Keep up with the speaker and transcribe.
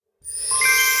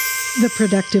The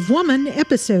Productive Woman,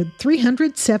 episode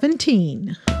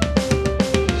 317.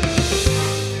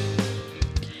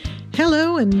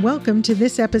 Hello and welcome to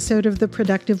this episode of The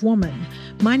Productive Woman.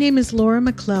 My name is Laura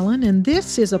McClellan, and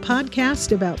this is a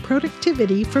podcast about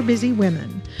productivity for busy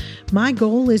women. My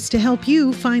goal is to help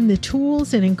you find the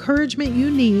tools and encouragement you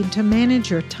need to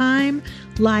manage your time,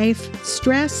 life,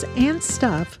 stress, and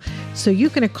stuff so you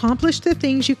can accomplish the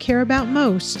things you care about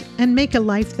most and make a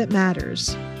life that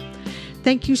matters.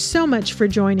 Thank you so much for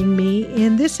joining me.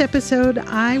 In this episode,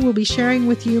 I will be sharing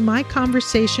with you my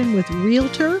conversation with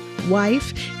Realtor,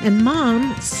 wife, and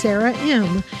mom, Sarah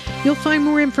Im. You'll find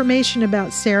more information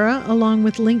about Sarah, along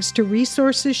with links to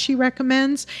resources she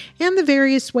recommends and the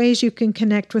various ways you can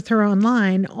connect with her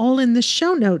online, all in the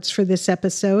show notes for this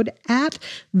episode at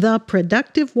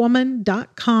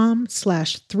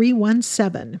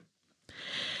theproductivewoman.com/317.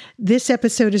 This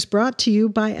episode is brought to you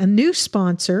by a new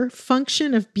sponsor,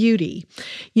 Function of Beauty.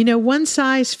 You know, one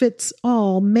size fits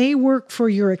all may work for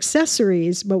your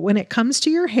accessories, but when it comes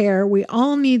to your hair, we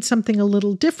all need something a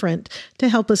little different to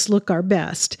help us look our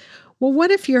best. Well,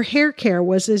 what if your hair care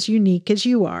was as unique as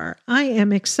you are? I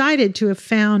am excited to have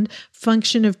found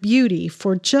Function of Beauty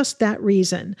for just that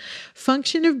reason.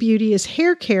 Function of Beauty is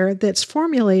hair care that's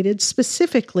formulated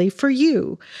specifically for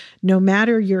you. No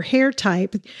matter your hair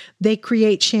type, they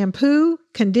create shampoo,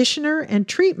 conditioner, and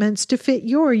treatments to fit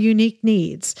your unique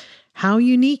needs. How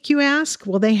unique, you ask?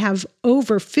 Well, they have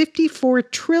over 54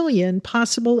 trillion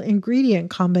possible ingredient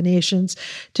combinations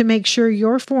to make sure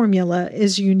your formula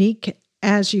is unique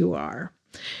as you are.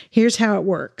 Here's how it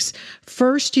works.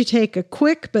 First, you take a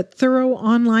quick but thorough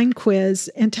online quiz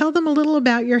and tell them a little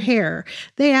about your hair.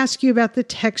 They ask you about the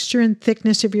texture and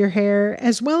thickness of your hair,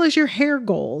 as well as your hair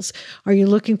goals. Are you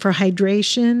looking for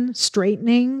hydration,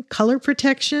 straightening, color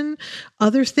protection,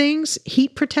 other things,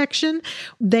 heat protection?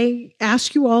 They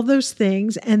ask you all those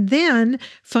things, and then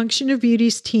Function of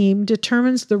Beauty's team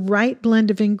determines the right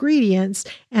blend of ingredients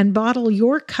and bottle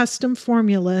your custom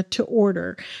formula to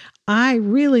order. I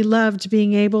really loved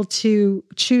being able to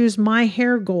choose my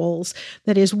hair goals.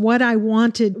 That is what I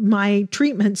wanted my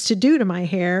treatments to do to my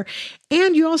hair.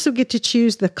 And you also get to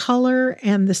choose the color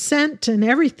and the scent and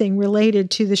everything related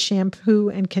to the shampoo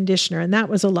and conditioner. And that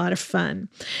was a lot of fun.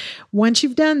 Once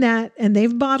you've done that and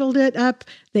they've bottled it up,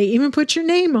 they even put your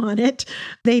name on it.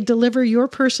 They deliver your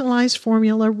personalized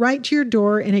formula right to your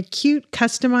door in a cute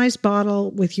customized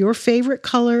bottle with your favorite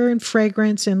color and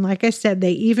fragrance. And like I said,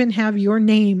 they even have your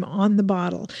name on the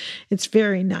bottle. It's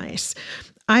very nice.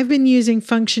 I've been using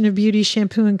Function of Beauty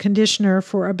shampoo and conditioner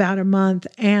for about a month,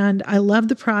 and I love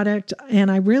the product, and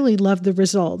I really love the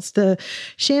results. The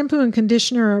shampoo and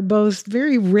conditioner are both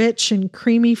very rich and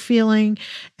creamy feeling,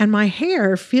 and my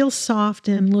hair feels soft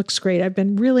and looks great. I've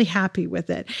been really happy with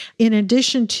it. In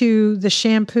addition to the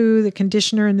shampoo, the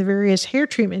conditioner, and the various hair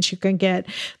treatments you can get,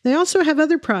 they also have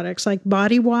other products like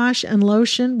body wash and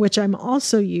lotion, which I'm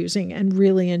also using and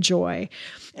really enjoy.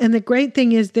 And the great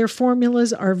thing is their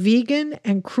formulas are vegan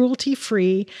and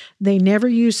cruelty-free. They never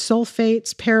use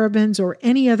sulfates, parabens, or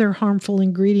any other harmful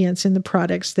ingredients in the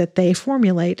products that they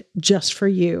formulate just for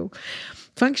you.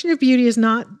 Function of Beauty is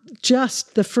not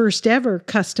just the first ever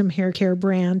custom hair care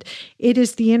brand. It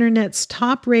is the internet's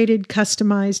top-rated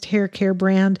customized hair care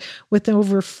brand with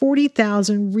over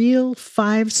 40,000 real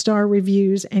 5-star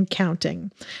reviews and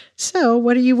counting. So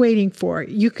what are you waiting for?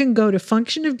 You can go to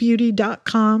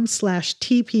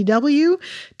functionofbeauty.com/TPW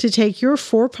to take your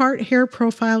 4-part hair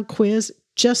profile quiz.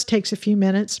 Just takes a few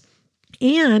minutes.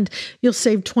 And you'll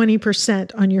save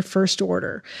 20% on your first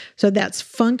order. So that's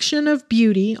Function of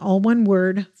Beauty, all one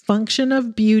word,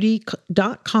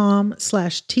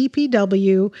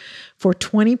 functionofbeauty.com/TPW for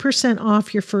 20%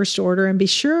 off your first order. And be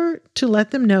sure to let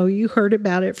them know you heard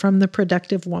about it from The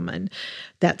Productive Woman.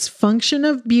 That's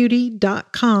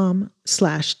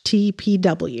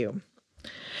functionofbeauty.com/TPW.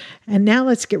 And now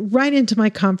let's get right into my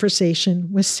conversation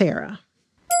with Sarah.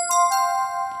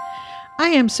 I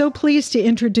am so pleased to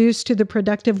introduce to the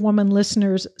Productive Woman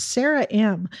listeners, Sarah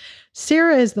Im.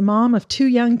 Sarah is the mom of 2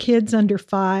 young kids under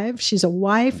 5. She's a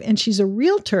wife and she's a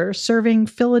realtor serving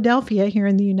Philadelphia here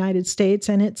in the United States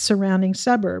and its surrounding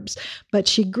suburbs. But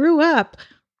she grew up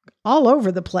all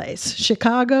over the place,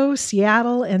 Chicago,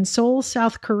 Seattle, and Seoul,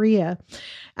 South Korea.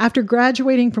 After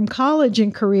graduating from college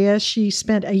in Korea, she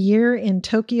spent a year in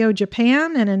Tokyo,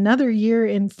 Japan, and another year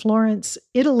in Florence,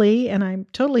 Italy, and I'm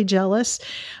totally jealous,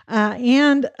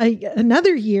 and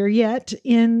another year yet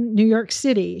in New York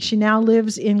City. She now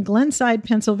lives in Glenside,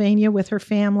 Pennsylvania with her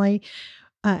family.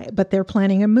 but they're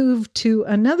planning a move to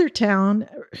another town,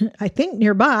 I think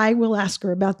nearby. We'll ask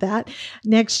her about that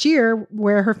next year,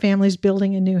 where her family's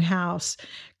building a new house.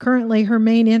 Currently, her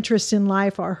main interests in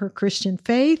life are her Christian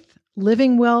faith,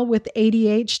 living well with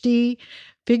ADHD,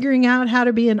 figuring out how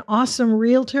to be an awesome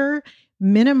realtor,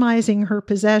 minimizing her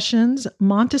possessions,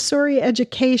 Montessori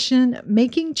education,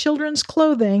 making children's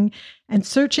clothing, and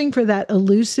searching for that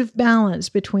elusive balance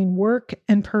between work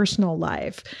and personal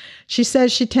life. She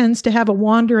says she tends to have a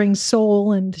wandering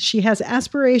soul, and she has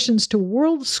aspirations to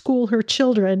world school her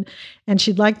children, and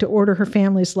she'd like to order her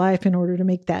family's life in order to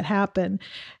make that happen.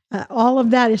 All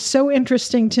of that is so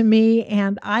interesting to me,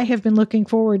 and I have been looking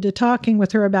forward to talking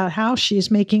with her about how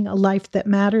she's making a life that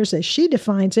matters as she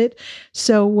defines it.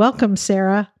 So welcome,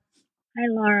 Sarah. Hi,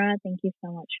 Laura. Thank you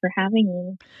so much for having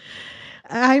me.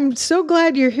 I'm so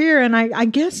glad you're here. And I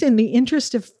guess in the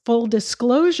interest of full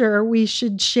disclosure, we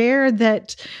should share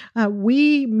that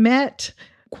we met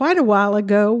quite a while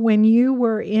ago when you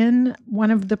were in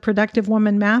one of the Productive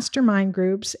Woman Mastermind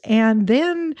groups. And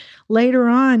then later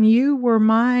on, you were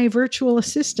my virtual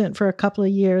assistant for a couple of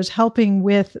years, helping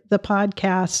with the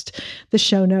podcast, the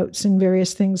show notes, and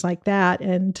various things like that.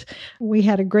 And we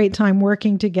had a great time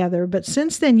working together. But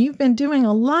since then, you've been doing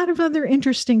a lot of other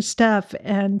interesting stuff.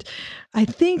 And I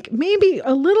think maybe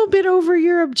a little bit over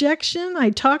your objection, I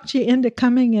talked you into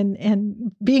coming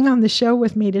and being on the show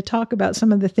with me to talk about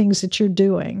some of the things that you're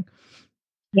doing.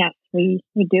 Yes, we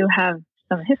do have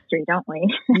some history, don't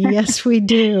we? Yes, we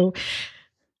do.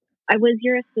 I was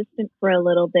your assistant for a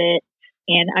little bit,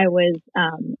 and I was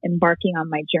embarking on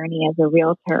my journey as a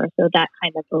realtor, so that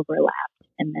kind of overlapped.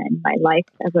 And then my life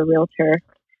as a realtor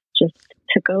just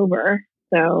took over.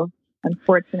 So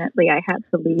unfortunately, I had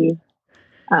to leave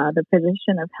the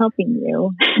position of helping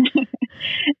you.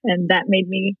 And that made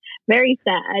me very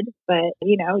sad. But,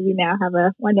 you now have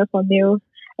a wonderful new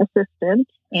assistant,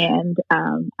 and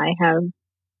I have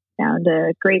found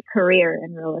a great career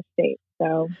in real estate.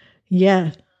 So,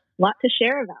 yeah. Lot to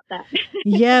share about that.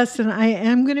 Yes, and I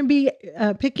am going to be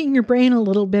picking your brain a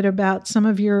little bit about some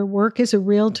of your work as a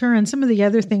realtor and some of the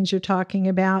other things you're talking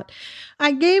about.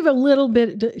 I gave a little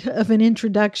bit of an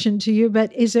introduction to you,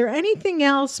 but is there anything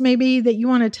else maybe that you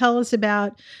want to tell us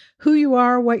about who you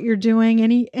are, what you're doing,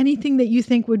 anything that you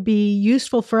think would be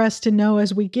useful for us to know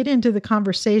as we get into the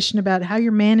conversation about how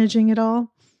you're managing it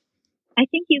all? I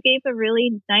think you gave a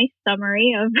really nice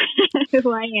summary of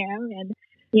who I am and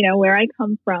where I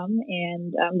come from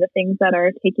and the things that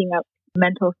are taking up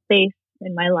mental space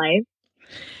in my life.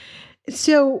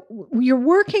 So you're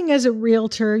working as a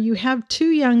realtor. You have 2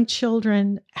 young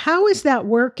children. How is that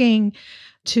working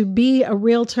to be a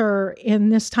realtor in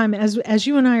this time? As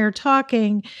you and I are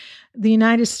talking, the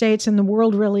United States and the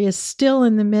world really is still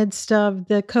in the midst of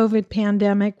the COVID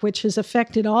pandemic, which has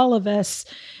affected all of us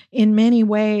in many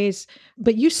ways.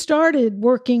 But you started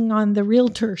working on the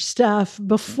realtor stuff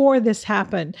before this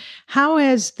happened. How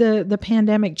has the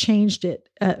pandemic changed it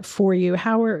for you?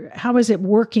 How is it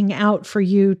working out for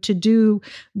you to do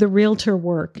the realtor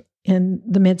work in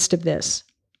the midst of this?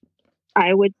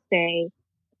 I would say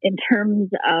in terms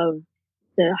of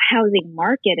the housing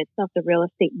market itself, the real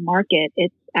estate market,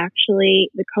 it's actually,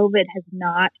 the COVID has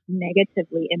not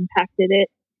negatively impacted it,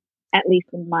 at least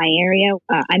in my area.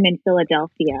 I'm in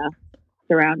Philadelphia,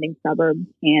 surrounding suburbs,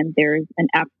 and there's an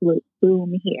absolute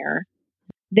boom here.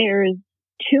 There's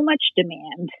too much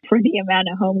demand for the amount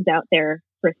of homes out there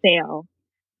for sale.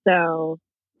 So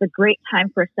it's a great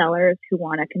time for sellers who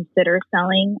want to consider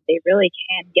selling. They really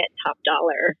can get top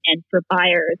dollar. And for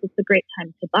buyers, it's a great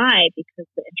time to buy because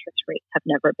the interest rates have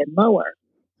never been lower.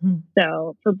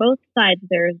 So for both sides,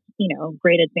 there's,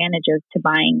 great advantages to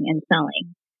buying and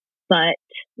selling. But,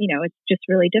 it's just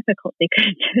really difficult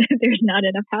because there's not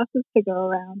enough houses to go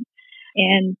around.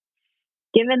 And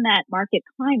given that market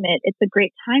climate, it's a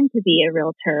great time to be a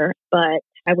realtor. But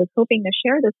I was hoping to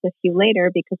share this with you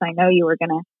later because I know you were going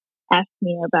to ask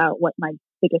me about what my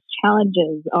biggest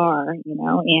challenges are,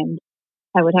 and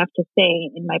I would have to say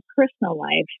in my personal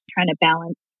life, trying to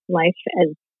balance life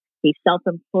as a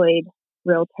self-employed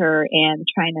realtor and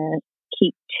trying to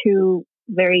keep 2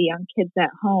 very young kids at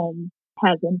home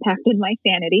has impacted my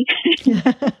sanity.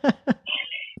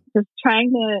 Just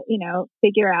trying to,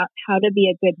 figure out how to be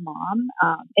a good mom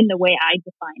in the way I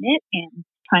define it and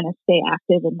trying to stay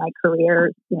active in my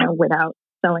career, without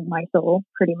selling my soul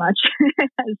pretty much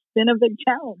has been a big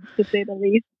challenge, to say the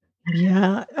least.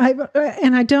 Yeah,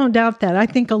 and I don't doubt that. I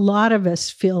think a lot of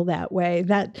us feel that way.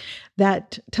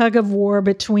 That tug of war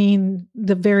between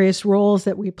the various roles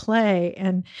that we play,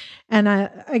 and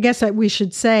I guess we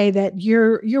should say that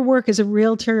your work as a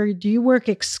realtor. Do you work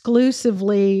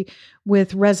exclusively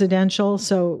with residential?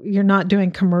 So you're not doing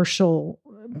commercial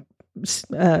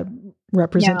uh, No,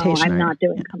 representation, I'm are you? not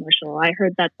doing commercial. I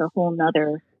heard that's a whole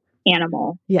nother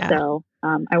animal. Yeah. So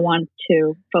I want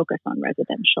to focus on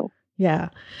residential. Yeah.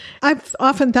 I've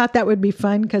often thought that would be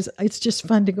fun because it's just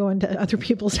fun to go into other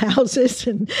people's houses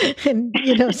and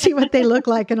see what they look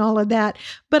like and all of that.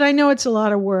 But I know it's a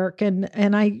lot of work, and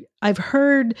I've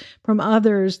heard from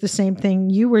others the same thing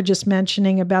you were just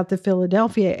mentioning about the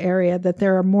Philadelphia area, that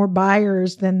there are more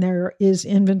buyers than there is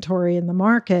inventory in the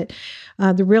market.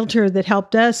 The realtor that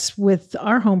helped us with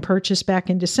our home purchase back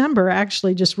in December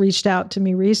actually just reached out to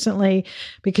me recently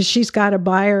because she's got a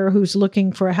buyer who's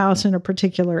looking for a house in a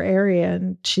particular area,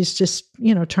 and she's just,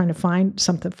 trying to find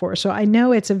something for her. So I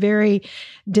know it's a very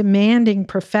demanding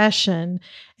profession.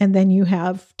 And then you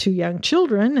have two young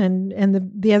children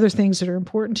and the other things that are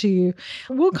important to you.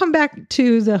 We'll come back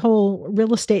to the whole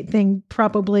real estate thing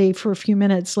probably for a few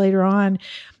minutes later on.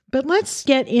 But let's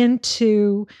get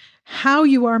into how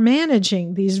you are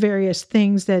managing these various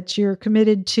things that you're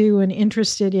committed to and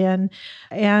interested in.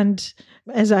 And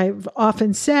as I've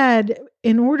often said,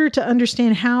 in order to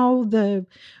understand how the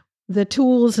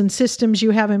tools and systems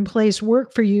you have in place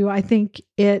work for you, I think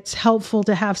it's helpful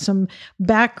to have some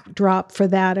backdrop for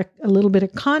that, a little bit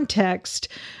of context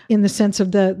in the sense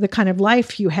of the kind of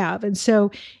life you have. And so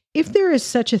if there is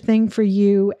such a thing for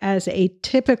you as a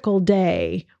typical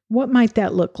day, what might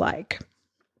that look like?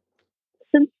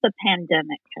 Since the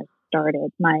pandemic has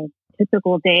started, my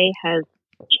typical day has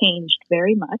changed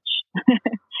very much.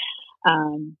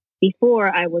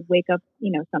 Before, I would wake up,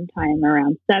 sometime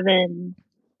around 7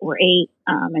 or 8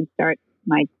 and start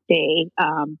my day.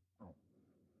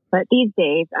 But these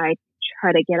days, I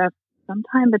try to get up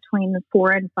sometime between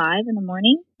 4 and 5 in the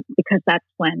morning because that's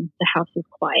when the house is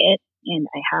quiet and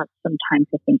I have some time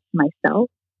to think to myself.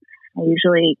 I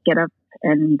usually get up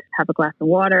and have a glass of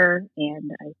water,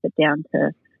 and I sit down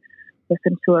to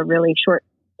listen to a really short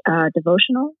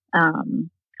devotional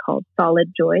called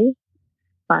Solid Joy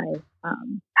by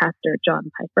Pastor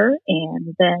John Piper.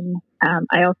 And then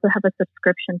I also have a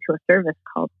subscription to a service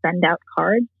called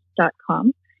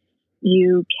sendoutcards.com.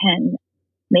 You can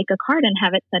make a card and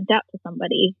have it sent out to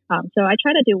somebody. So I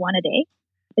try to do one a day.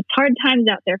 It's hard times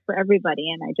out there for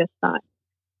everybody, and I just thought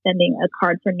sending a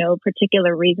card for no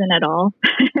particular reason at all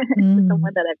to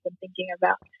someone that I've been thinking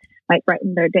about might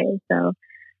brighten their day. So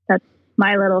that's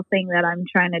my little thing that I'm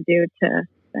trying to do to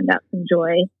send out some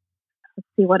joy. Let's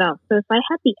see what else. So if I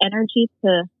had the energy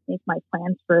to make my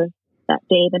plans for that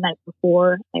day the night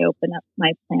before, I open up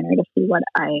my planner to see what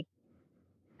I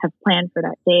have planned for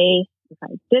that day. If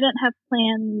I didn't have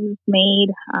plans made,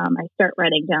 I start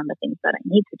writing down the things that I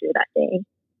need to do that day.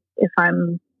 If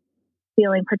I'm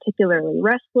feeling particularly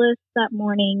restless that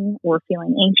morning or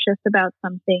feeling anxious about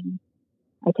something,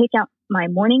 I take out my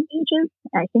morning pages.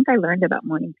 I think I learned about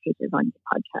morning pages on your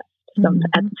podcast at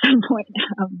some point.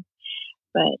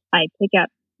 But I take out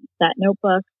that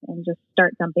notebook and just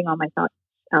start dumping all my thoughts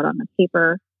out on the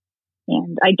paper.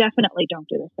 And I definitely don't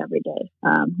do this every day,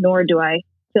 nor do I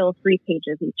fill 3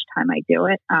 pages each time I do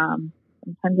it.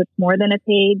 Sometimes it's more than a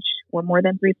page or more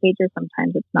than 3 pages.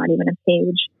 Sometimes it's not even a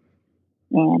page.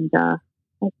 And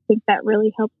I think that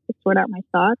really helps to sort out my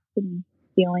thoughts and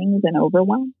feelings and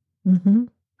overwhelm. Mm-hmm.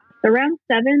 Around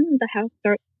 7, the house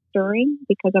starts stirring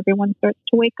because everyone starts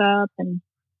to wake up. And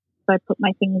so I put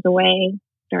my things away,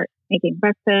 start making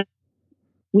breakfast.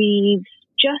 We've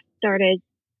just started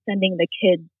sending the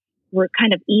kids. We're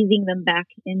kind of easing them back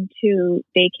into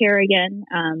daycare again.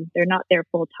 They're not there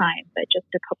full time, but just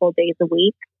a couple of days a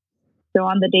week. So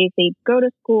on the days they go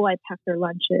to school, I pack their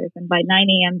lunches, and by 9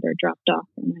 a.m. they're dropped off,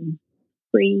 and I'm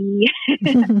free.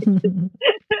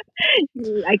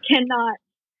 I cannot,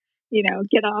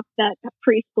 get off that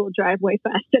preschool driveway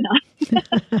fast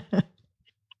enough.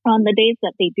 On the days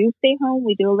that they do stay home,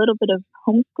 we do a little bit of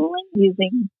homeschooling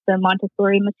using the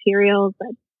Montessori materials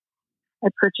that I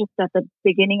purchased at the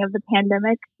beginning of the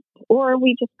pandemic, or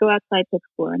we just go outside to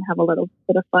explore and have a little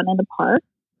bit of fun in the park.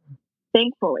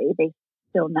 Thankfully, they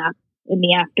still nap in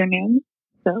the afternoon.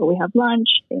 So we have lunch,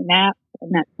 they nap,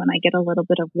 and that's when I get a little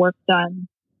bit of work done.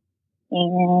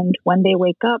 And when they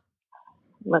wake up,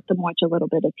 let them watch a little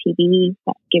bit of TV.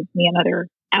 That gives me another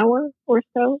hour or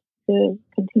so to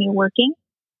continue working.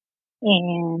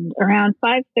 And around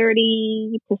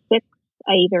 5:30 to 6,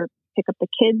 I either pick up the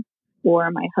kids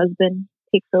or my husband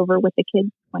takes over with the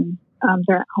kids when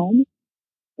they're at home.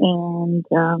 And,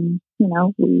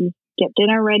 we get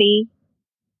dinner ready.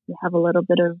 We have a little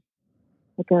bit of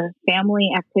like a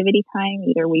family activity time.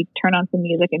 Either we turn on some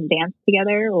music and dance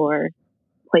together or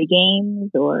play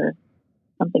games or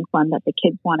something fun that the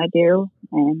kids want to do.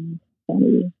 And then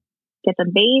we get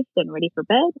them bathed and ready for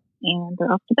bed, and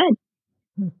they're off to bed.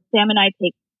 Sam and I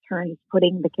take turns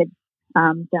putting the kids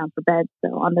down for bed.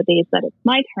 So on the days that it's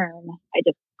my turn, I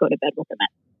just go to bed with them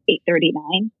at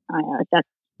 8:39. That's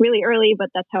really early, but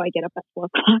that's how I get up at 4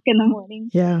 o'clock in the morning.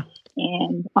 Yeah.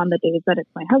 And on the days that it's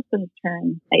my husband's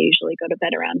turn, I usually go to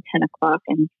bed around 10 o'clock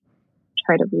and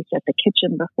try to reset the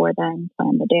kitchen before then,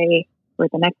 plan the day for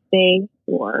the next day,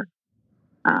 or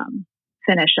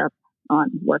finish up on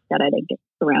work that I didn't get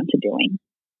around to doing.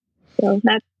 So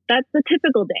that's a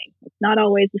typical day. It's not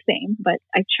always the same, but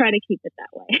I try to keep it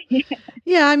that way.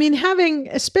 Yeah. I mean,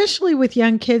 especially with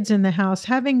young kids in the house,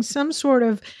 having some sort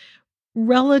of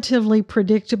relatively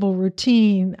predictable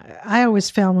routine. I always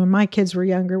found when my kids were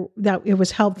younger that it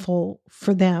was helpful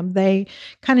for them. They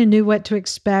kind of knew what to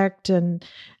expect and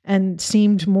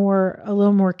seemed a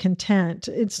little more content.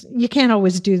 You can't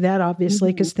always do that,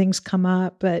 obviously, because things come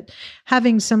up, but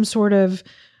having some sort of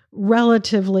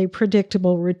relatively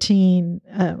predictable routine,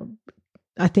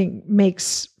 I think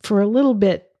makes for a little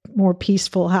bit more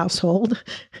peaceful household.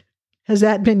 Has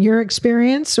that been your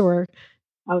experience, or?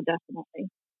 Oh, definitely.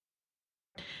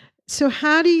 So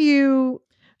how do you,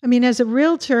 I mean, as a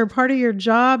realtor, part of your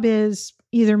job is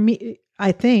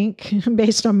I think,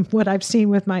 based on what I've seen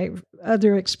with my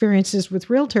other experiences with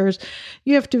realtors,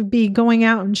 you have to be going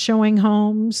out and showing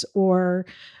homes, or,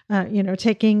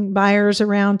 taking buyers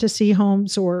around to see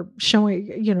homes, or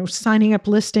showing, signing up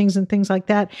listings and things like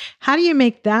that. How do you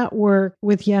make that work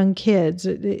with young kids?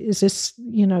 Is this,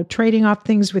 trading off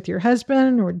things with your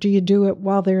husband, or do you do it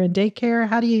while they're in daycare?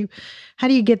 How do you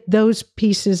get those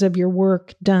pieces of your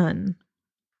work done?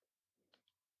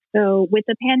 So with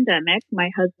the pandemic, my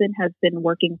husband has been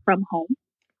working from home.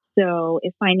 So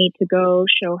if I need to go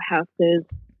show houses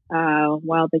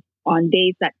on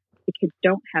days that the kids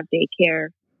don't have daycare,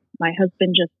 my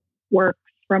husband just works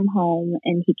from home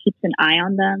and he keeps an eye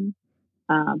on them.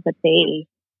 But they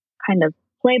kind of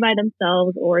play by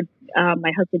themselves, or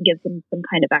my husband gives them some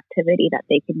kind of activity that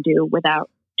they can do without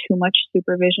too much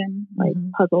supervision, like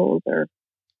puzzles or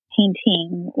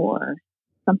painting or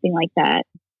something like that.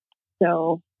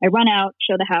 So I run out,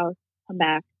 show the house, come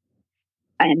back.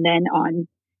 And then on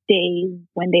days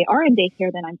when they are in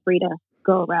daycare, then I'm free to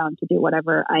go around to do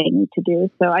whatever I need to do.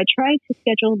 So I try to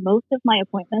schedule most of my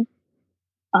appointments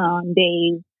on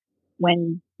days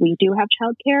when we do have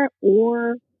childcare,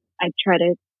 or I try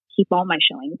to keep all my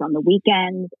showings on the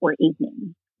weekends or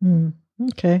evenings.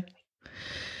 Okay.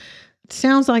 It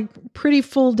sounds like pretty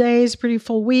full days, pretty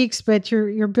full weeks, but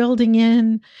you're building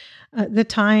in the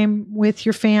time with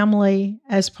your family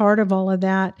as part of all of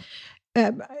that.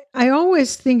 I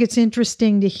always think it's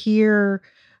interesting to hear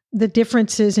the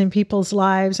differences in people's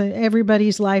lives.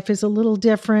 Everybody's life is a little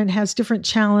different, has different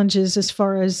challenges as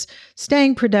far as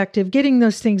staying productive, getting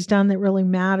those things done that really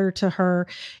matter to her.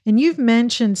 And you've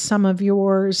mentioned some of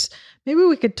yours. Maybe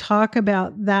we could talk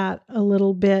about that a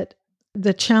little bit.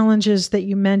 The challenges that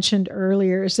you mentioned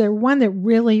earlier. Is there one that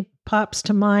really pops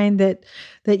to mind that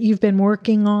you've been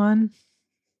working on?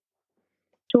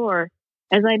 Sure.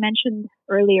 As I mentioned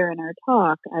earlier in our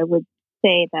talk, I would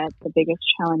say that the biggest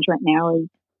challenge right now is,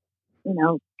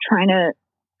 trying to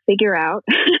figure out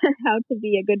how to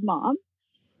be a good mom,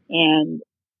 and,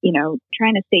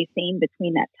 trying to stay sane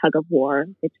between that tug of war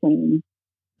between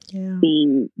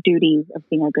the duties of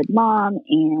being a good mom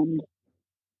and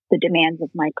the demands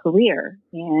of my career.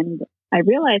 And I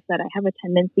realized that I have a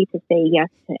tendency to say yes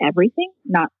to everything,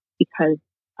 not because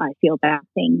I feel bad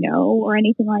saying no or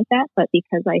anything like that, but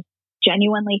because I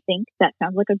genuinely think that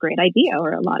sounds like a great idea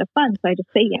or a lot of fun. So I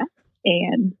just say yes.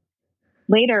 And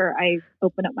later I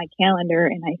open up my calendar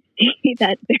and I see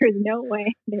that there's no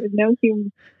way, there's no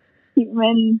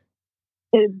humanly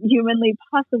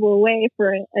possible way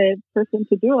for a person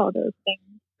to do all those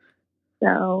things.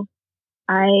 So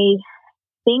I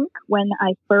think when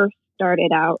I first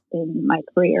started out in my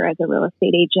career as a real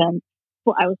estate agent,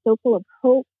 I was so full of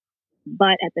hope,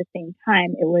 but at the same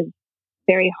time, it was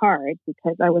very hard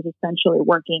because I was essentially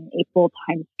working a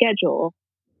full-time schedule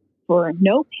for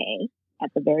no pay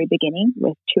at the very beginning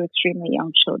with two extremely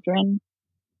young children,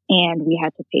 and we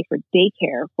had to pay for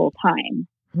daycare full-time.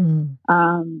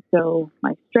 So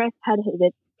my stress had hit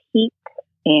its peak,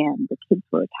 and the kids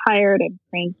were tired and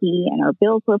cranky, and our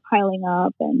bills were piling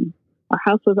up, and our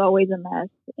house was always a mess.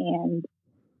 And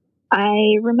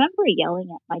I remember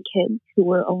yelling at my kids, who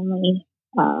were only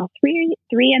 3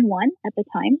 and 1 at the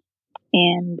time.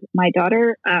 And my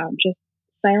daughter just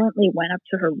silently went up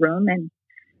to her room, and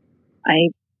I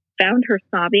found her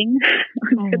sobbing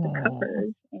under the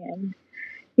covers. And,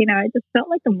 I just felt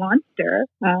like a monster.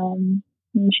 And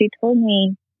she told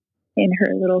me in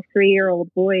her little 3-year-old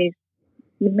voice,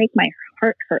 "You make my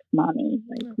heart hurt, Mommy.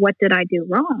 Like, what did I do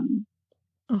wrong?"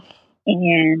 Oh.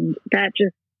 And that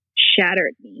just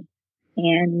shattered me.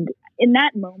 And in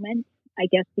that moment, I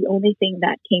guess the only thing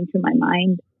that came to my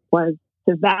mind was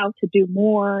to vow to do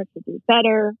more, to do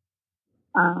better.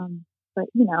 But,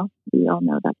 we all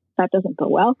know that doesn't go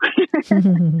well.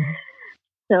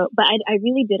 But I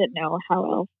really didn't know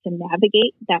how else to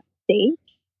navigate that stage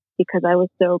because I was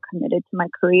so committed to my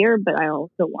career, but I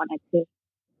also wanted to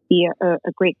be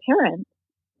a great parent.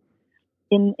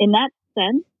 In that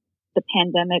sense, the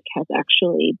pandemic has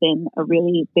actually been a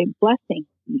really big blessing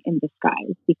in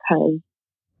disguise because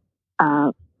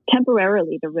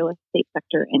temporarily the real estate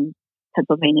sector in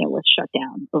Pennsylvania was shut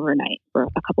down overnight for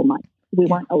a couple months. We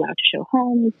weren't allowed to show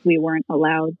homes. We weren't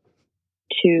allowed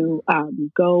to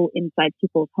go inside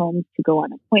people's homes to go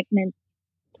on appointments,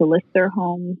 to list their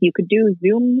homes. You could do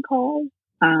Zoom calls,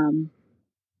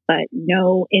 but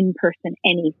no in-person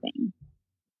anything.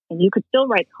 And you could still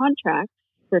write contracts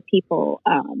for people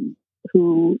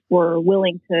who were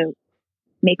willing to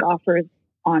make offers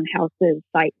on houses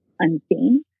sight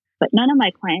unseen. But none of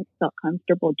my clients felt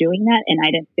comfortable doing that, and I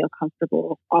didn't feel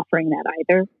comfortable offering that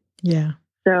either. Yeah.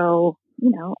 So,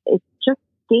 it just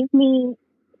gave me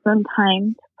some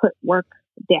time to put work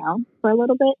down for a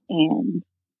little bit and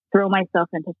throw myself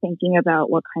into thinking about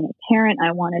what kind of parent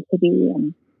I wanted to be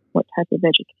and what type of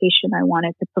education I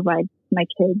wanted to provide to my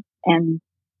kids, and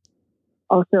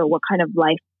also what kind of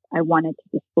life I wanted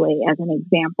to display as an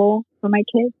example for my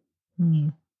kids.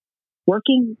 Mm.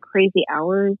 Working crazy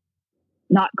hours,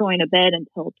 not going to bed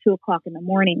until 2:00 in the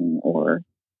morning, or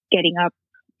getting up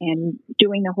and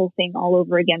doing the whole thing all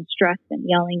over again, stressed and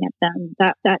yelling at them.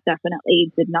 That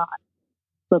definitely did not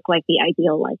look like the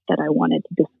ideal life that I wanted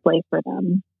to display for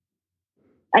them.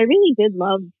 I really did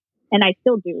love, and I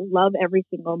still do love every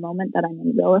single moment that I'm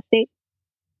in real estate,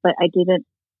 but I didn't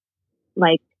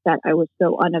like that I was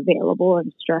so unavailable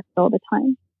and stressed all the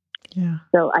time. Yeah.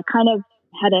 So I kind of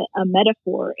had a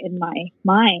metaphor in my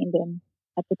mind, and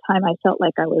at the time I felt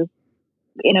like I was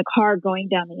in a car going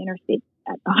down the interstate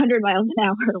at 100 miles an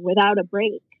hour without a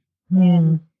break.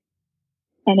 And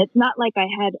it's not like I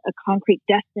had a concrete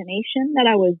destination that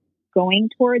I was going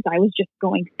towards. I was just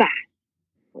going fast.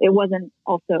 It wasn't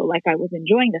also like I was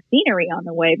enjoying the scenery on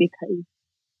the way because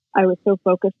I was so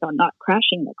focused on not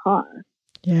crashing the car.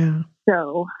 Yeah.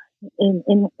 So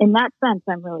in that sense,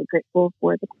 I'm really grateful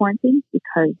for the quarantine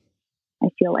because I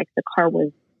feel like the car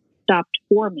was stopped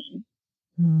for me.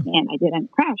 And I didn't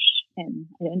crash and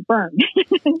I didn't burn.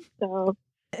 So,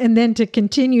 and then to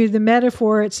continue the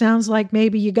metaphor, it sounds like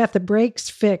maybe you got the brakes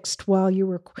fixed while you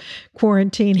were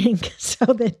quarantining so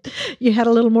that you had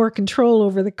a little more control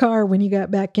over the car when you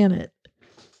got back in it.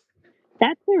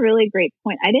 That's a really great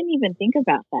point. I didn't even think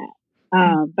about that.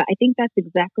 But I think that's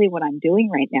exactly what I'm doing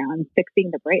right now. I'm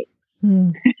fixing the brakes.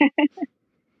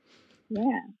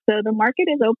 Yeah. So the market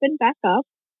is open back up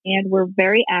and we're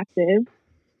very active.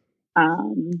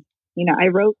 I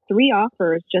wrote 3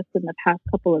 offers just in the past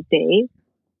couple of days,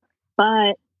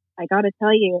 but I got to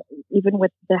tell you, even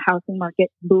with the housing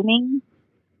market booming,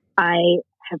 I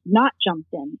have not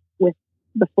jumped in with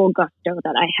the full gusto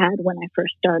that I had when I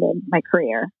first started my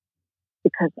career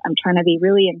because I'm trying to be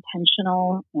really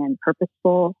intentional and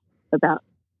purposeful about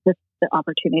the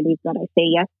opportunities that I say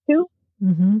yes to.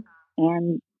 Mm-hmm.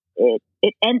 And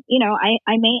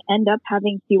I may end up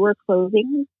having fewer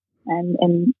closings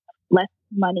and less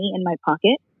money in my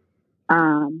pocket.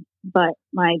 But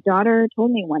my daughter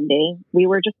told me one day, we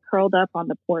were just curled up on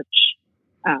the porch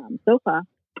sofa,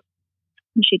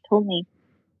 and she told me,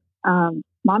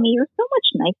 "Mommy, you're so much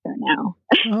nicer now."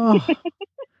 Oh.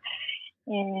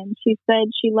 And she said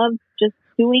she loves just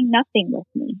doing nothing with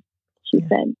me. She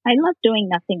said, "I love doing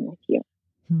nothing with you."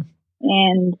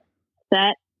 And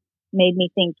that made me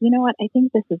think, you know what? I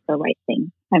think this is the right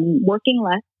thing. I'm working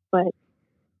less, but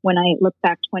when I look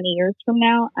back 20 years from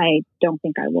now, I don't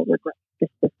think I will regret this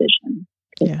decision.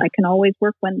 Yeah. I can always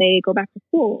work when they go back to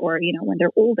school or, when they're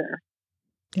older.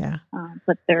 Yeah.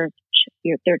 But their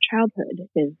childhood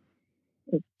is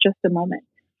just a moment.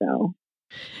 So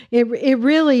it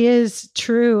really is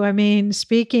true. I mean,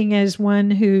 speaking as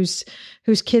one whose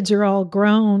kids are all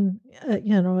grown,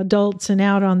 adults and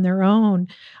out on their own,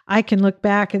 I can look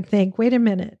back and think, wait a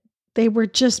minute. They were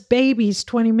just babies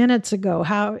 20 minutes ago.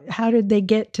 How did they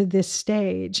get to this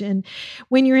stage? And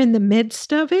when you're in the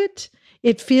midst of it,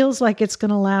 it feels like it's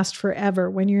going to last forever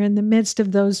when you're in the midst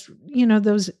of those,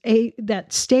 that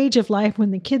stage of life when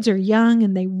the kids are young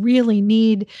and they really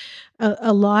need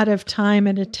a lot of time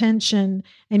and attention,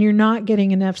 and you're not getting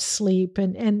enough sleep.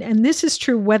 And this is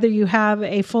true whether you have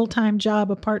a full-time job,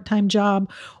 a part-time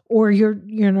job, or you're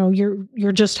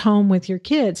just home with your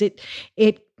kids.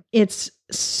 It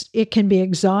can be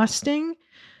exhausting.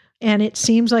 And it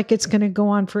seems like it's going to go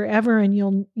on forever, and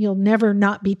you'll never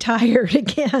not be tired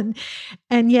again.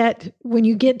 And yet, when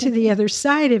you get to the other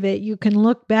side of it, you can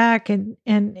look back and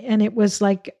it was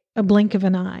like a blink of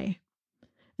an eye.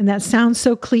 And that sounds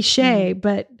so cliche,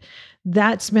 but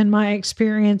that's been my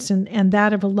experience and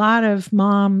that of a lot of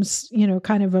moms,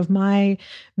 kind of my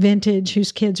vintage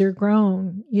whose kids are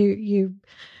grown. You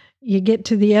get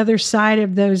to the other side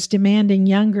of those demanding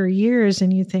younger years,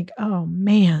 and you think, oh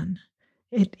man.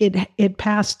 It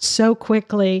passed so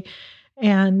quickly,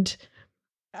 and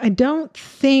I don't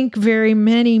think very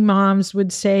many moms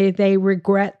would say they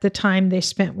regret the time they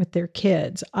spent with their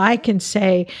kids. I can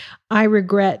say I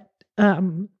regret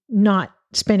not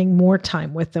spending more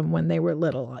time with them when they were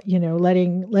little.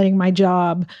 Letting my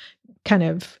job kind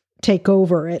of take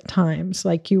over at times,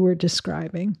 like you were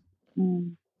describing.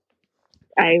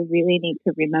 I really need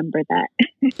to remember that.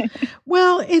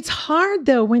 Well, it's hard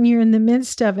though when you're in the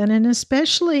midst of it. And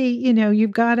especially,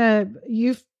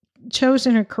 you've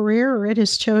chosen a career, or it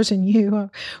has chosen you,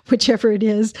 whichever it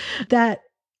is, that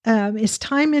is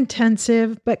time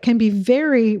intensive, but can be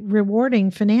very rewarding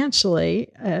financially.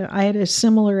 I had a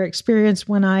similar experience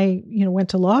when I, went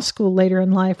to law school later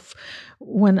in life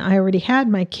when I already had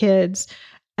my kids.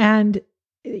 And,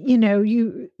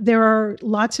 there are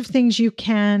lots of things you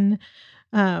can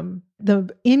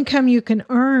the income you can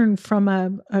earn from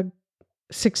a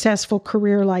successful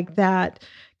career like that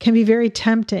can be very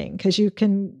tempting, because you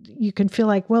can feel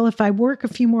like, well, if I work a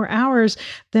few more hours,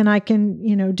 then I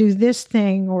can, do this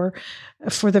thing or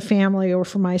for the family or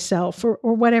for myself or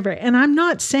whatever. And I'm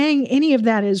not saying any of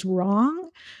that is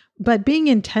wrong, but being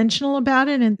intentional about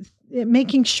it and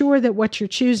making sure that what you're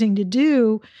choosing to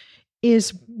do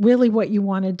is really what you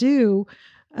want to do.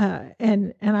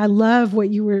 And I love what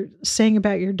you were saying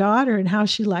about your daughter and how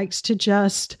she likes to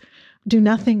just do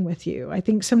nothing with you. I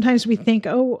think sometimes we think,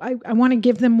 oh, I want to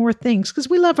give them more things, because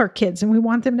we love our kids and we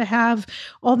want them to have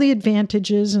all the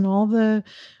advantages and all the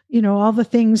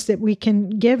things that we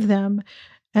can give them.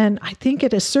 And I think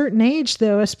at a certain age,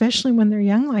 though, especially when they're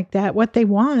young like that, what they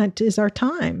want is our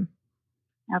time.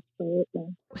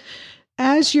 Absolutely.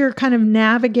 As you're kind of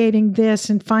navigating this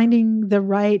and finding the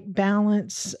right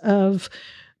balance of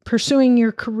pursuing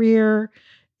your career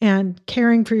and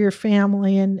caring for your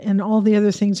family and all the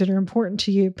other things that are important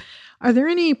to you, are there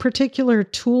any particular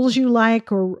tools you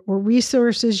like or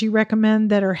resources you recommend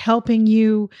that are helping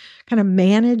you kind of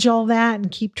manage all that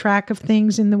and keep track of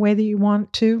things in the way that you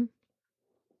want to?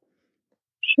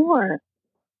 Sure.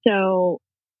 So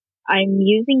I'm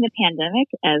using the pandemic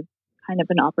as kind of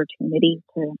an opportunity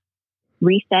to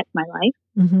reset my life.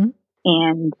 Mm-hmm.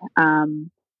 And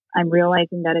I'm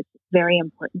realizing that it's very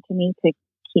important to me to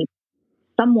keep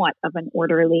somewhat of an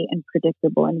orderly and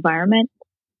predictable environment,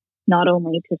 not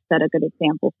only to set a good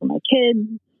example for my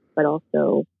kids, but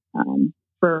also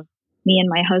for me and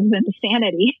my husband's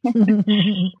sanity.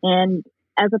 And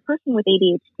as a person with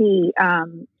ADHD,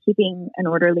 keeping an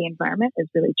orderly environment is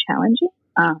really challenging.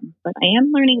 But I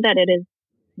am learning that it is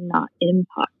not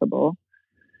impossible.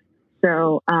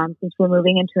 So since we're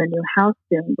moving into a new house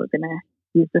soon, we're going to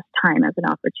use this time as an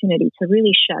opportunity to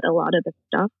really shed a lot of the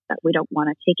stuff that we don't want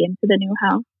to take into the new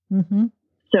house. Mm-hmm.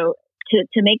 So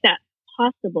to make that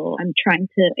possible, I'm trying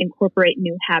to incorporate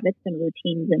new habits and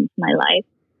routines into my life.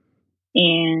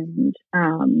 And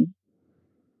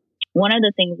one of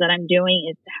the things that I'm doing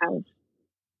is to have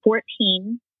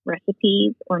 14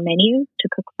 recipes or menus to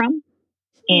cook from,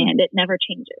 and it never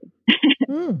changes.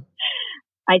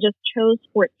 I just chose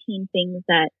 14 things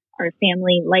that our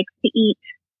family likes to eat,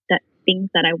 that things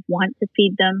that I want to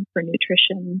feed them for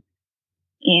nutrition,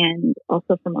 and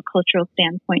also from a cultural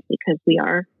standpoint, because we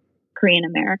are Korean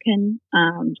American.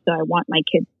 So I want my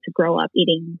kids to grow up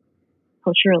eating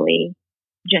culturally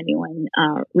genuine,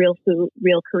 real food,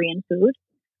 real Korean food.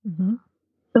 Mm-hmm.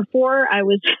 Before, I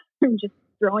was just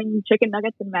throwing chicken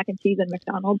nuggets and mac and cheese and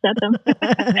McDonald's at them.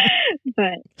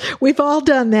 But we've all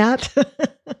done that.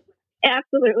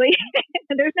 Absolutely.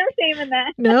 There's no shame in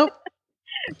that. Nope.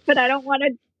 But I don't want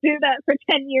to do that for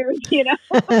 10 years,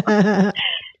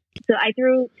 So I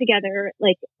threw together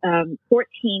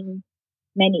 14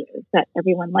 menus that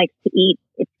everyone likes to eat.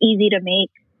 It's easy to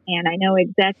make, and I know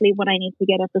exactly what I need to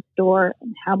get at the store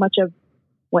and how much of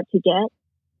what to get.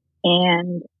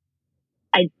 And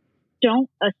I don't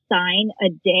assign a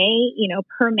day,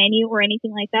 per menu or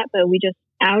anything like that, but we just,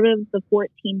 out of the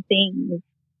 14 things,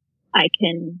 I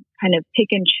can kind of pick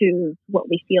and choose what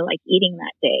we feel like eating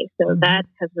that day. So that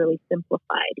has really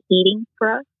simplified eating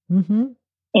for us. Mm-hmm.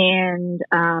 And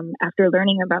after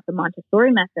learning about the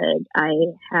Montessori method, I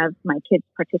have my kids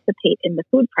participate in the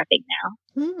food prepping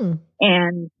now. Mm.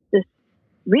 And this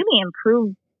really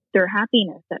improved their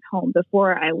happiness at home.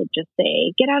 Before, I would just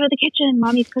say, get out of the kitchen,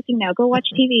 mommy's cooking now, go watch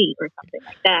TV or something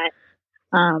like that.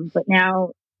 But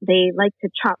now they like to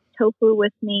chop tofu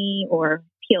with me or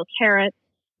peel carrots,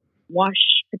 wash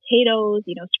potatoes,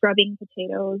 scrubbing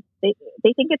potatoes. They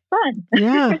think it's fun.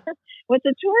 Yeah. What's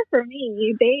a chore for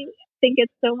me? They think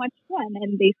it's so much fun.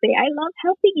 And they say, I love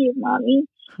helping you, mommy.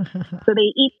 So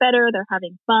they eat better, they're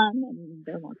having fun, and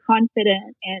they're more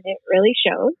confident, and it really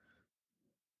shows.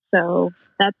 So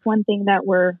that's one thing that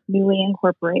we're newly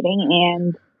incorporating.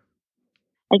 And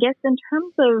I guess in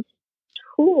terms of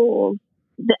tools,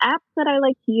 the apps that I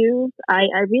like to use, I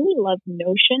really love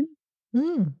Notion.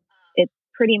 Mm. It's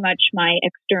pretty much my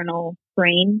external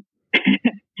brain.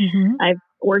 Mm-hmm. I've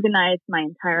organized my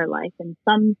entire life in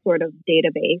some sort of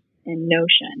database in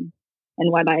Notion.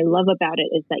 And what I love about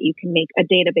it is that you can make a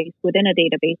database within a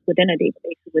database within a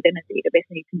database within a database,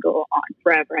 and you can go on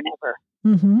forever and ever.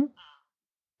 Mm-hmm.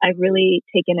 I've really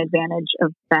taken advantage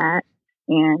of that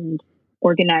and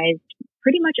organized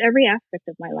pretty much every aspect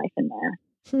of my life in there.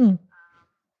 Hmm.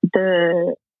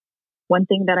 The one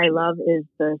thing that I love is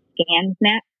the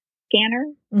ScanNet scanner.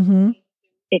 Mm-hmm.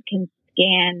 It can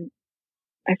scan,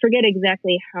 I forget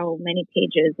exactly how many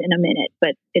pages in a minute,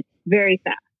 but it's very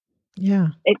fast. Yeah.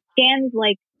 It scans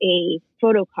like a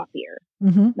photocopier.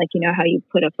 Mm-hmm. Like, how you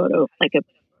put a photo, like a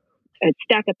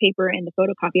stack of paper in the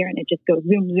photocopier and it just goes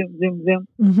zoom, zoom, zoom, zoom.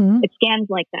 Mm-hmm. It scans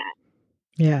like that.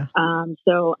 Yeah.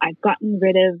 So I've gotten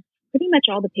rid of pretty much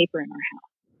all the paper in our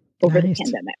house over the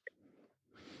pandemic.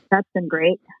 That's been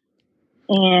great.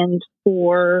 And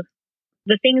for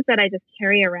the things that I just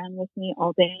carry around with me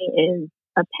all day is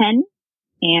a pen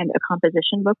and a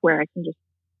composition book where I can just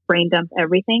brain dump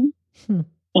everything.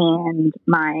 And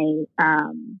my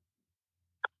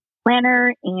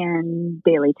planner and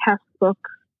daily task book.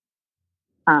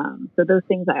 So those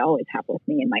things I always have with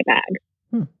me in my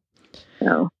bag.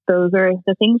 So those are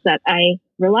the things that I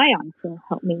rely on to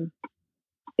help me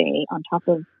stay on top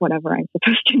of whatever I'm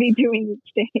supposed to be doing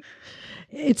each day.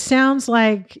 It sounds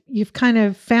like you've kind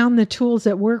of found the tools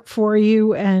that work for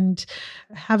you and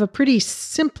have a pretty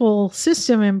simple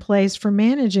system in place for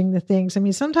managing the things. I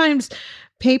mean, sometimes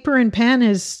paper and pen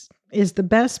is the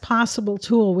best possible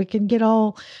tool. We can get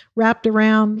all wrapped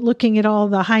around looking at all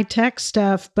the high-tech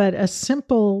stuff, but a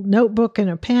simple notebook and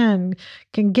a pen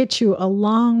can get you a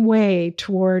long way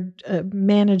toward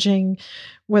managing,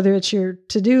 whether it's your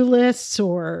to-do lists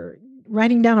or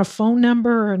writing down a phone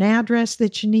number or an address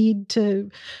that you need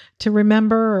to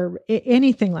remember or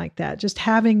anything like that, just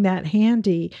having that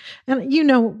handy. And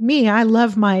me, I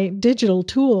love my digital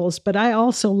tools, but I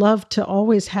also love to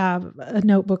always have a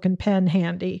notebook and pen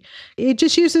handy. It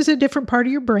just uses a different part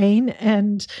of your brain.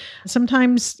 And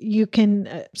sometimes you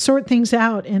can sort things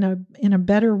out in a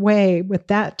better way with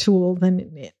that tool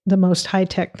than the most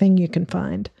high-tech thing you can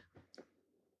find.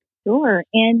 Sure.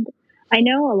 And I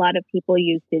know a lot of people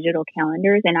use digital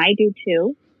calendars, and I do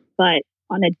too, but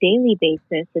on a daily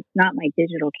basis, it's not my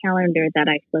digital calendar that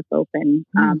I flip open,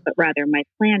 but rather my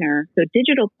planner. So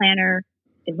digital planner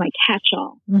is my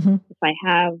catch-all. Mm-hmm. If I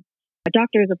have a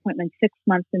doctor's appointment 6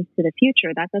 months into the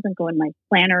future, that doesn't go in my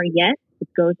planner yet. It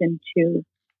goes into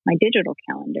my digital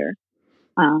calendar.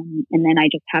 And then I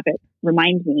just have it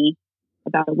remind me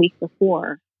about a week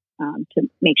before to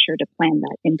make sure to plan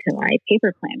that into my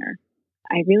paper planner.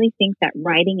 I really think that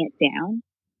writing it down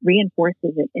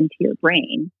reinforces it into your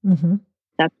brain. Mm-hmm.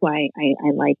 That's why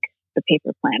I like the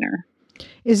paper planner.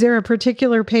 Is there a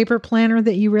particular paper planner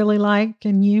that you really like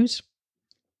and use?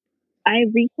 I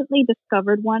recently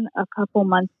discovered one a couple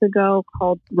months ago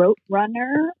called Rote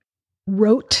Runner.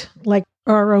 Rote, like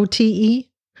R-O-T-E?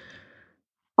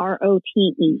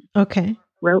 R-O-T-E. Okay.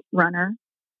 Rote Runner.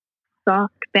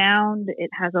 Soft bound. It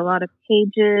has a lot of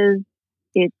pages.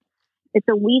 It's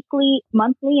a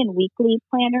monthly and weekly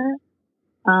planner,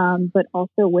 but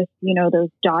also with, those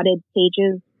dotted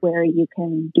pages where you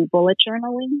can do bullet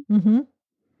journaling. Mm-hmm.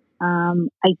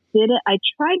 I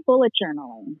tried bullet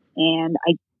journaling and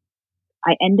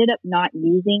I ended up not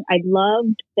using, I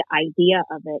loved the idea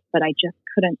of it, but I just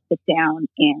couldn't sit down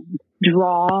and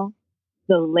draw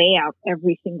the layout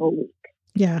every single week.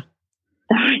 Yeah.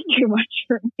 That was too much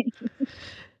for me.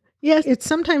 Yes, it's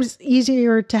sometimes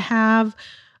easier to have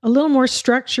a little more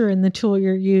structure in the tool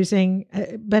you're using.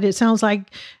 But it sounds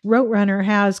like Roadrunner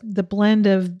has the blend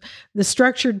of the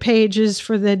structured pages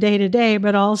for the day to day,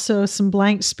 but also some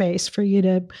blank space for you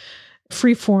to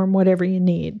freeform whatever you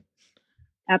need.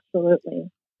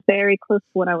 Absolutely. Very close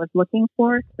to what I was looking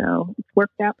for. So it's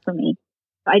worked out for me.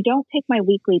 I don't take my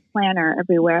weekly planner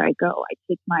everywhere I go. I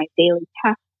take my daily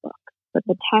task book, but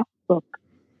the task book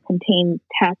contains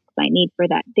tasks I need for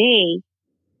that day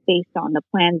based on the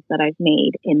plans that I've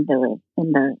made in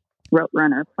the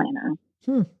Roadrunner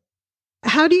planner.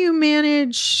 How do you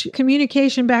manage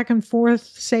communication back and forth,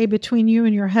 say, between you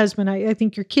and your husband? I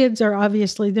think your kids are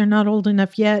obviously, they're not old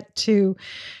enough yet to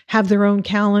have their own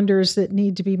calendars that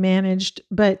need to be managed.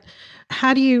 But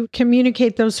how do you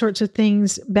communicate those sorts of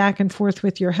things back and forth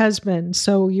with your husband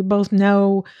so you both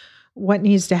know what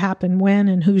needs to happen when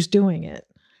and who's doing it?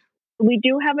 We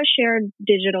do have a shared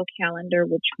digital calendar,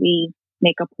 which we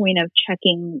make a point of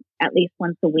checking at least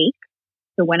once a week.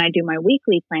 So when I do my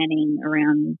weekly planning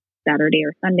around Saturday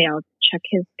or Sunday, I'll check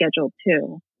his schedule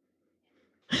too.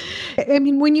 I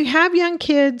mean, when you have young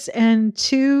kids and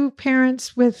two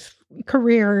parents with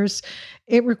careers,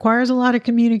 it requires a lot of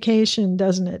communication,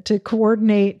 doesn't it? To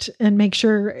coordinate and make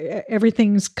sure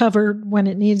everything's covered when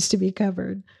it needs to be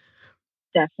covered.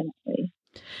 Definitely.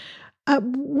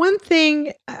 One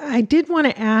thing I did want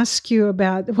to ask you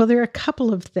about, well, there are a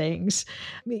couple of things.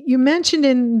 You mentioned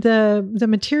in the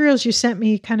materials you sent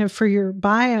me kind of for your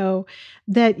bio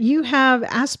that you have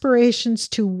aspirations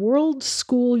to world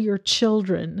school your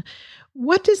children.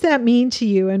 What does that mean to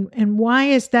you, and why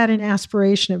is that an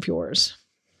aspiration of yours?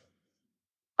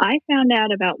 I found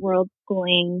out about world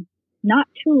schooling not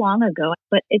too long ago,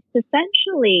 but it's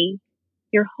essentially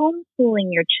you're homeschooling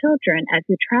your children as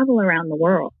you travel around the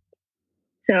world.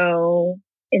 So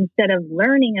instead of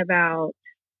learning about,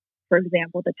 for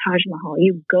example, the Taj Mahal,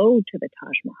 you go to the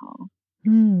Taj Mahal.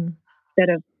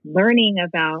 Instead of learning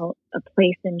about a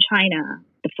place in China,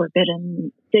 the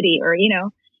Forbidden City, or,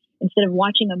 instead of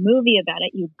watching a movie about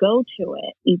it, you go to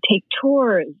it. You take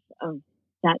tours of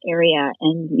that area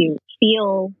and you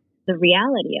feel the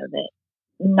reality of it.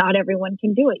 Not everyone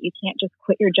can do it. You can't just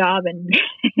quit your job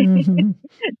and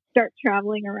start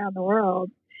traveling around the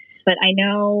world. But I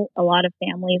know a lot of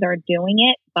families are doing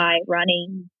it by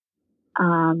running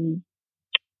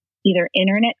either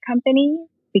internet companies,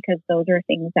 because those are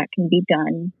things that can be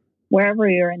done wherever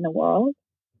you're in the world,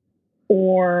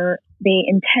 or they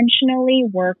intentionally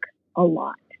work a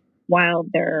lot while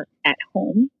they're at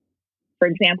home. For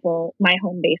example, my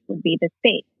home base would be the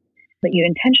States. But you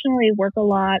intentionally work a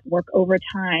lot, work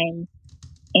overtime,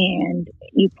 and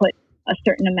you put a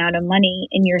certain amount of money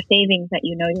in your savings that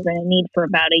you know you're going to need for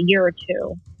about a year or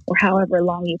two, or however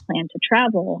long you plan to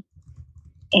travel.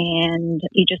 And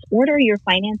you just order your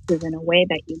finances in a way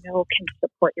that you know can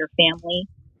support your family.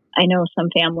 I know some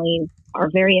families are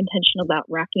very intentional about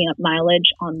racking up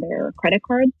mileage on their credit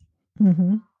cards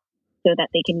so that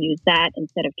they can use that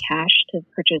instead of cash to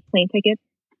purchase plane tickets.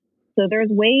 So there's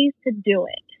ways to do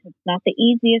it. It's not the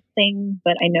easiest thing,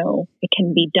 but I know it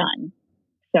can be done.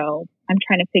 So I'm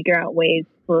trying to figure out ways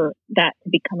for that to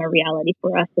become a reality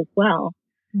for us as well.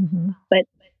 But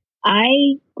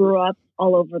I grew up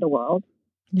all over the world.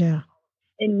 Yeah.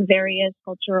 In various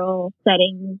cultural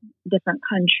settings, different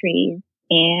countries.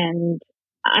 And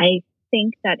I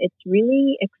think that it's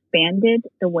really expanded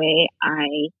the way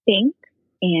I think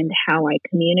and how I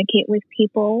communicate with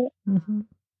people.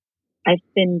 I've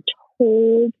been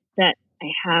told that I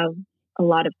have a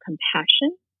lot of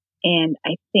compassion, and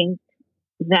I think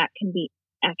that can be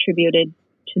attributed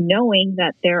to knowing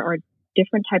that there are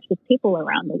different types of people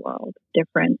around the world,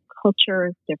 different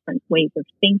cultures, different ways of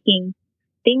thinking.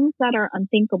 Things that are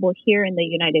unthinkable here in the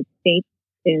United States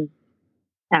is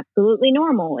absolutely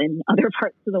normal in other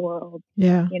parts of the world.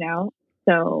 Yeah.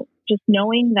 So just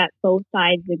knowing that both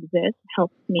sides exist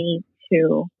helps me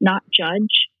to not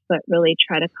judge, but really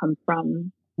try to come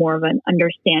from more of an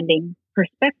understanding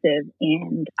perspective.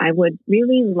 And I would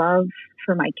really love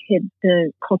for my kids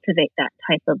to cultivate that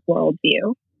type of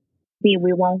worldview. We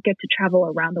won't get to travel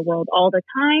around the world all the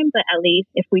time, but at least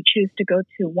if we choose to go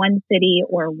to one city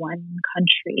or one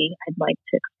country, I'd like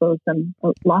to expose them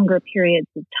longer periods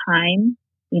of time,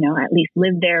 at least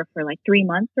live there for like 3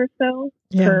 months or so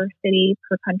per city,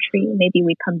 per country. Maybe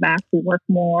we come back, we work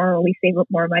more, or we save up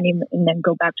more money and then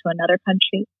go back to another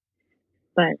country.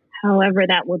 But however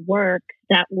that would work,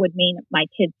 that would mean my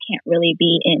kids can't really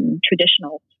be in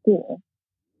traditional school.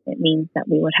 It means that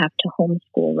we would have to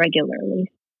homeschool regularly.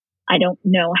 I don't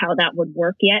know how that would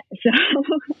work yet. So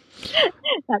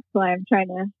that's why I'm trying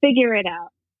to figure it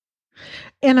out.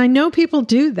 And I know people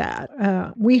do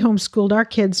that. We homeschooled our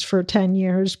kids for 10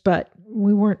 years, but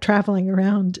we weren't traveling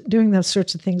around doing those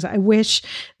sorts of things. I wish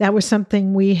that was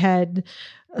something we had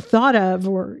thought of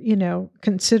or,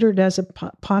 considered as a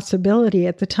possibility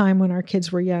at the time when our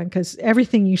kids were young, because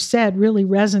everything you said really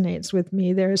resonates with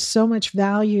me. There is so much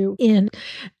value in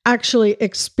actually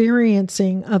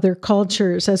experiencing other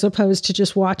cultures as opposed to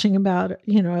just watching about,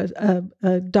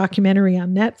 a documentary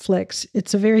on Netflix.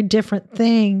 It's a very different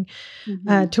thing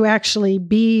to actually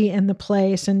be in the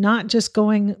place and not just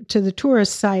going to the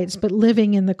tourist sites, but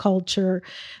living in the culture,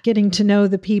 getting to know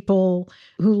the people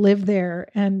who live there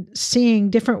and seeing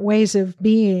different ways of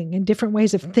being and different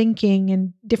ways of thinking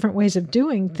and different ways of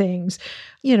doing things.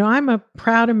 I'm a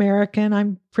proud American.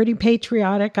 I'm pretty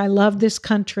patriotic. I love this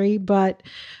country, but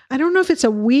I don't know if it's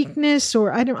a weakness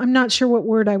or I'm not sure what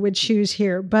word I would choose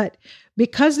here, but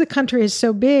because the country is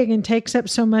so big and takes up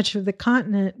so much of the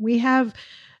continent, we have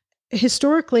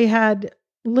historically had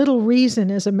little reason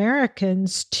as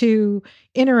Americans to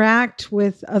interact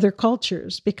with other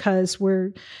cultures because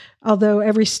although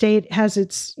every state has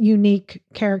its unique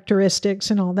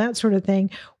characteristics and all that sort of thing,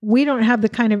 we don't have the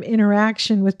kind of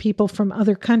interaction with people from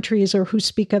other countries or who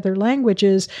speak other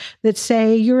languages that,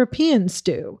 say, Europeans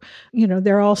do.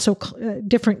 They're also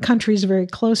different countries very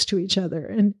close to each other.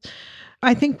 And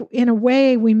I think in a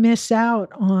way we miss out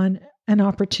on an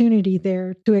opportunity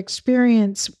there to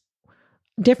experience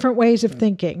different ways of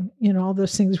thinking, all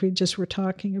those things we just were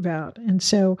talking about. And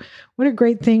so what a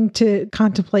great thing to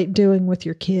contemplate doing with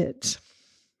your kids.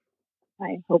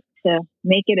 I hope to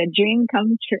make it a dream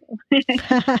come true.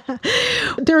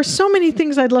 There are so many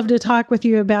things I'd love to talk with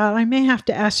you about. I may have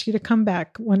to ask you to come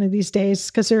back one of these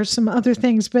days because there are some other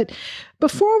things. But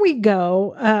before we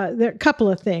go, there are a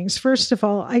couple of things. First of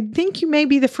all, I think you may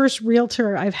be the first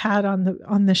realtor I've had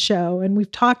on the show, and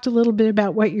we've talked a little bit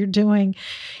about what you're doing.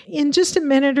 In just a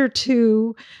minute or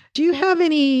two, do you have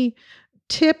any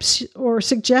tips or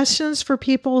suggestions for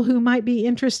people who might be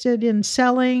interested in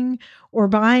selling or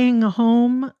buying a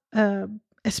home,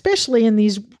 especially in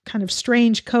these kind of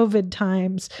strange COVID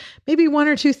times? Maybe one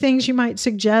or two things you might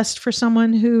suggest for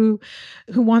someone who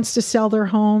wants to sell their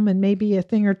home, and maybe a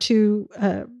thing or two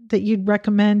that you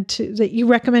recommend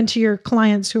to your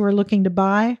clients who are looking to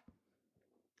buy.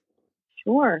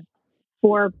 Sure.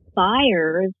 For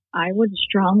buyers, I would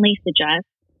strongly suggest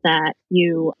that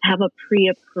you have a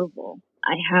pre-approval.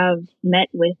 I have met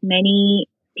with many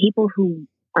people who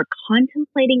are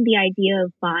contemplating the idea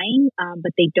of buying,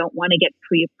 but they don't want to get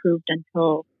pre-approved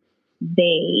until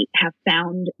they have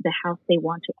found the house they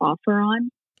want to offer on.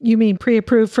 You mean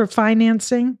pre-approved for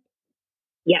financing?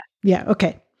 Yes. Yeah.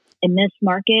 Okay. In this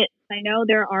market, I know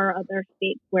there are other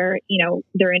states where,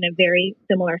 they're in a very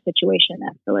similar situation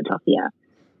as Philadelphia,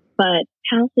 but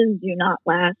houses do not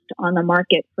last on the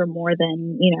market for more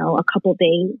than, a couple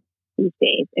days these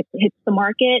days. It hits the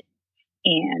market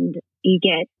and you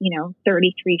get,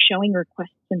 33 showing requests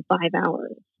in 5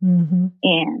 hours. Mm-hmm.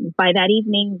 And by that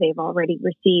evening, they've already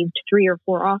received 3 or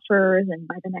 4 offers. And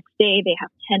by the next day, they have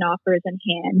 10 offers in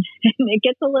hand. And it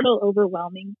gets a little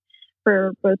overwhelming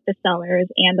for both the sellers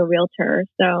and the realtor.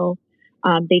 So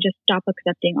they just stop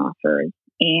accepting offers.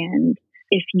 And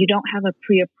if you don't have a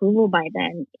pre-approval by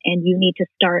then and you need to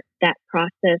start that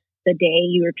process the day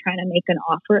you are trying to make an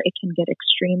offer, it can get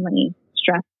extremely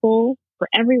stressful for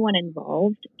everyone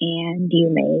involved, and you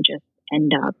may just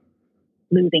end up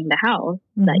losing the house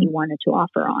that you wanted to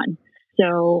offer on.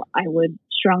 So I would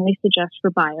strongly suggest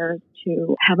for buyers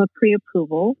to have a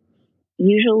pre-approval.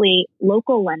 Usually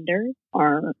local lenders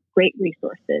are great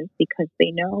resources because they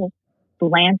know the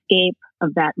landscape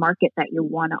of that market that you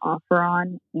want to offer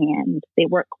on, and they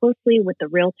work closely with the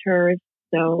realtors.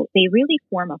 So they really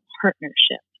form a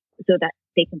partnership so that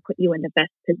they can put you in the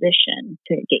best position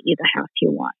to get you the house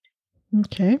you want.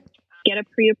 Okay. Get a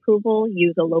pre-approval,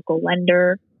 use a local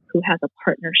lender who has a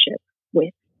partnership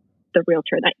with the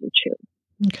realtor that you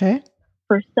choose. Okay.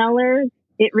 For sellers,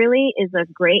 it really is a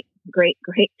great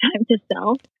time to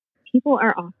sell. People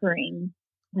are offering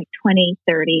like $20,000,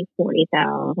 $30,000,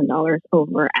 $40,000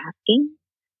 over asking.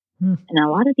 And a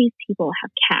lot of these people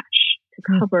have cash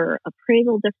to cover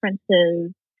appraisal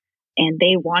differences, and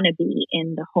they want to be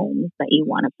in the homes that you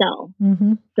want to sell.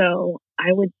 Mm-hmm. So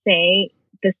I would say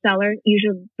the seller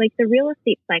usually, like the real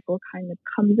estate cycle kind of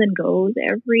comes and goes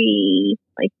every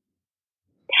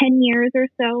 10 years or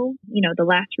so. The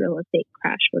last real estate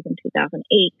crash was in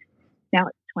 2008. Now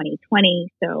it's 2020.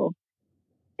 So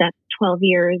that's 12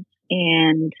 years.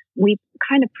 And we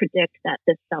kind of predict that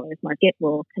this seller's market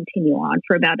will continue on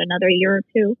for about another year or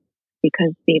two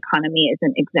because the economy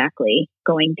isn't exactly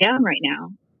going down right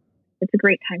now. It's a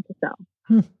great time to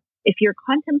sell. If you're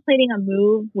contemplating a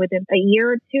move within a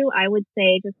year or two, I would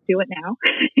say just do it now.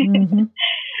 Mm-hmm.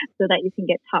 so that you can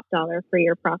get top dollar for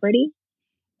your property.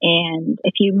 And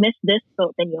if you miss this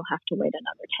boat, then you'll have to wait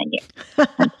another 10 years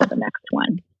until the next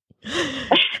one.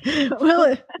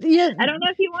 Well, yeah. I don't know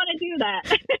if you want to do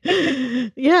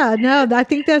that. Yeah, no, I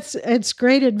think it's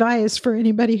great advice for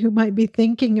anybody who might be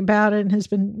thinking about it and has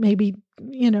been maybe,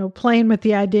 playing with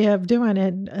the idea of doing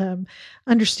it,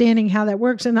 understanding how that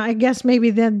works. And I guess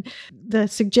maybe then the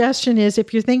suggestion is,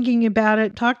 if you're thinking about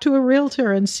it, talk to a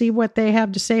realtor and see what they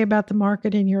have to say about the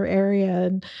market in your area.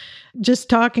 And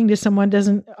just talking to someone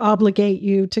doesn't obligate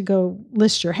you to go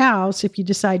list your house if you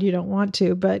decide you don't want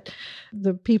to, but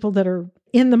the people that are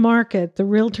in the market, the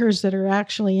realtors that are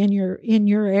actually in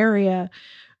your area,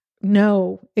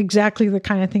 know exactly the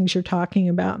kind of things you're talking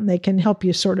about, and they can help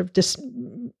you sort of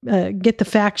get the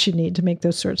facts you need to make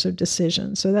those sorts of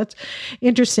decisions. So that's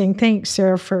interesting. Thanks,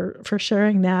 Sarah, for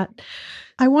sharing that.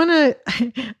 I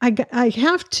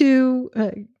have to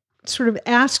sort of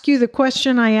ask you the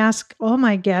question I ask all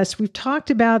my guests. We've talked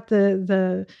about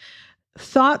the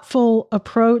thoughtful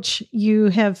approach you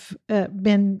have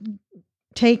been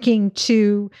taking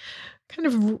to kind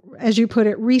of, as you put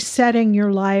it, resetting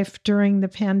your life during the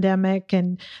pandemic,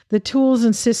 and the tools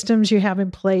and systems you have in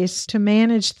place to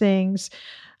manage things.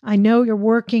 I know you're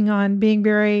working on being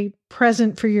very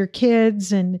present for your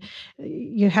kids, and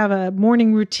you have a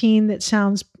morning routine that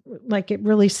sounds like it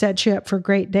really sets you up for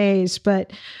great days.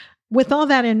 But with all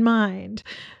that in mind,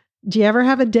 do you ever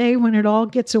have a day when it all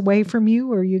gets away from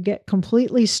you, or you get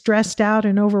completely stressed out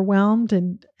and overwhelmed?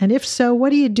 And if so, what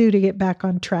do you do to get back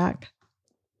on track?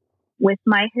 With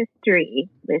my history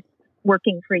with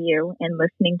working for you and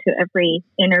listening to every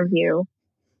interview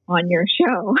on your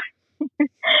show,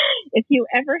 if you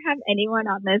ever have anyone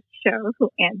on this show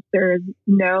who answers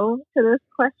no to this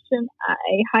question,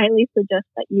 I highly suggest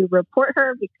that you report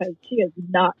her, because she is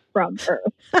not from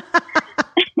Earth.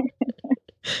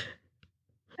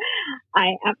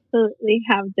 I absolutely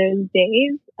have those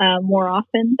days more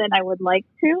often than I would like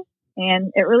to.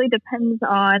 And it really depends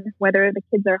on whether the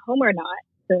kids are home or not.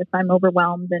 So if I'm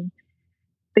overwhelmed and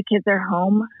the kids are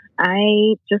home,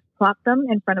 I just plop them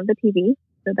in front of the TV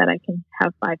so that I can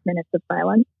have 5 minutes of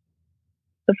silence.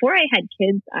 Before I had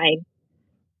kids, I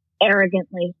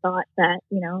arrogantly thought that,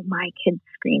 my kids'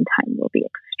 screen time will be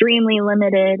extremely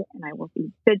limited and I will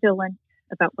be vigilant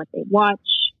about what they watch.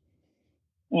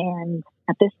 And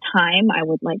at this time, I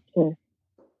would like to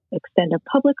extend a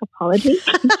public apology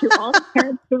to all the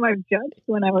parents whom I've judged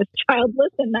when I was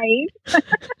childless and naive.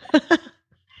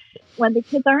 When the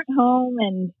kids aren't home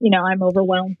and, I'm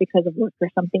overwhelmed because of work or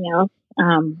something else,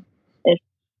 it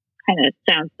kind of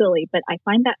sounds silly, but I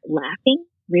find that laughing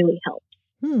really helps.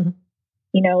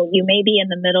 You may be in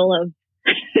the middle of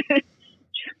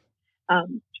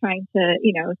trying to,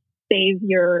 save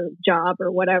your job or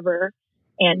whatever,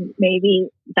 and maybe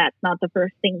that's not the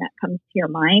first thing that comes to your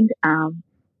mind.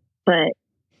 But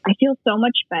I feel so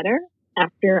much better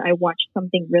after I watch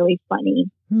something really funny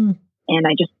and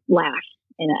I just laugh.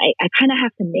 And I kind of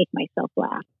have to make myself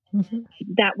laugh. Mm-hmm.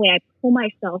 That way I pull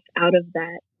myself out of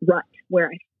that rut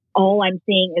where all I'm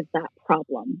seeing is that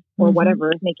problem or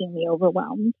whatever is making me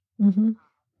overwhelmed. Mm-hmm.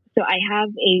 So I have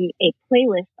a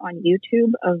playlist on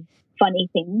YouTube of funny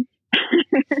things.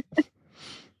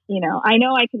 I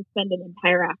know I can spend an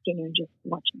entire afternoon just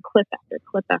watching clip after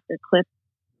clip after clip.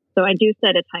 So I do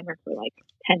set a timer for like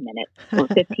 10 minutes or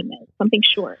 15 minutes, something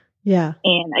short. Yeah.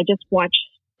 And I just watch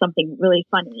something really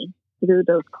funny through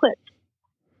those clips.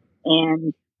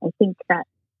 And I think that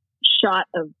shot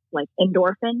of like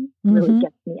endorphin really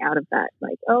gets me out of that,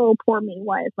 like, oh, poor me.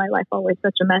 Why is my life always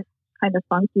such a mess? Kind of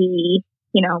funky,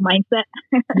 mindset.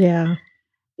 Yeah.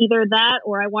 Either that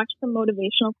or I watch some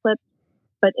motivational clips.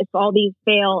 But if all these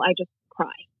fail, I just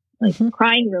cry. Like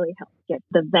crying really helps get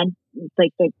the vent,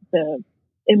 like the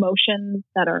emotions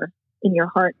that are in your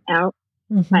heart out.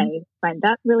 I find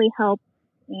that really helps.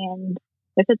 And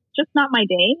if it's just not my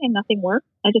day and nothing works,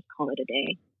 I just call it a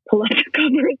day. Pull up the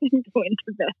covers and go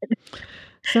into bed.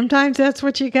 Sometimes that's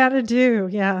what you got to do.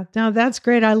 Yeah. No, that's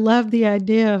great. I love the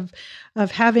idea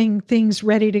of having things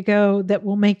ready to go that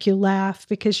will make you laugh,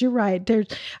 because you're right. There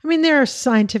are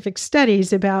scientific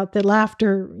studies about that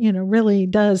laughter, really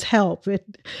does help.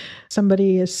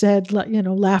 Somebody has said,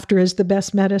 laughter is the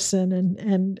best medicine,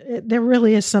 and there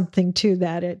really is something to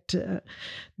that. It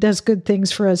does good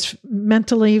things for us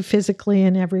mentally, physically,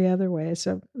 and every other way.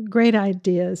 So great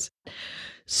ideas.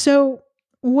 So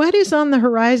what is on the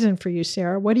horizon for you,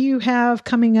 Sarah? What do you have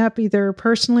coming up, either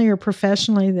personally or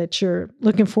professionally, that you're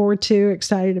looking forward to,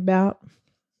 excited about?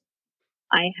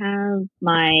 I have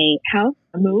my house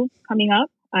move coming up.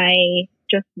 I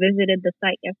just visited the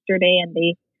site yesterday and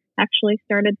they actually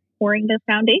started pouring the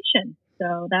foundation.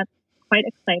 So that's quite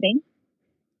exciting.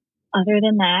 Other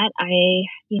than that,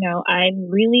 I'm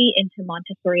really into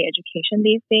Montessori education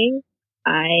these days.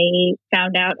 I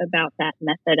found out about that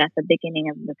method at the beginning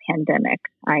of the pandemic.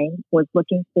 I was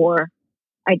looking for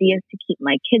ideas to keep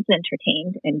my kids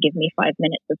entertained and give me 5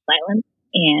 minutes of silence,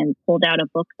 and pulled out a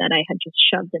book that I had just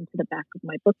shoved into the back of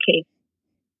my bookcase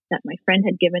that my friend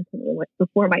had given to me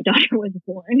before my daughter was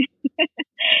born.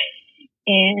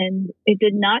 And it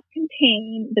did not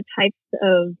contain the types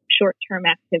of short-term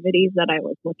activities that I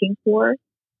was looking for,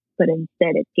 but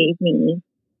instead it gave me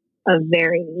a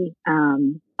very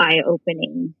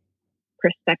eye-opening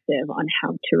perspective on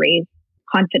how to raise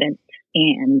confident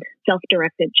and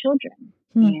self-directed children.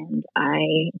 And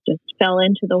I just fell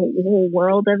into the whole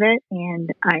world of it,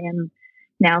 and I am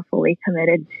now fully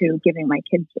committed to giving my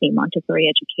kids a Montessori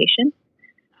education.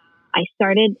 I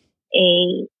started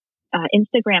a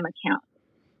Instagram account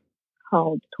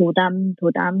called Dodam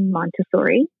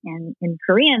Montessori, and in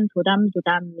Korean,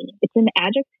 Dodam means it's an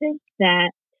adjective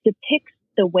that depicts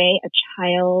the way a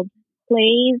child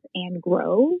plays and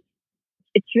grows.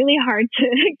 It's really hard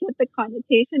to get the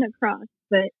connotation across,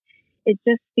 but it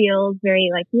just feels very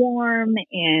like warm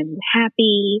and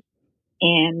happy,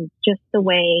 and just the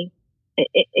way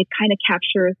it kind of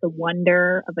captures the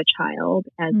wonder of a child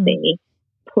as they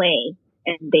play,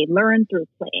 and they learn through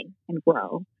play and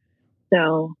grow.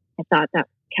 So I thought that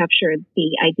captured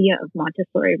the idea of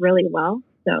Montessori really well.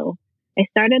 So I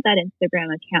started that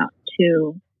Instagram account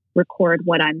to record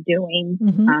what I'm doing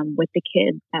with the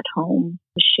kids at home,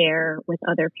 to share with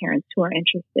other parents who are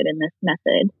interested in this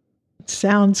method.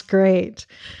 Sounds great.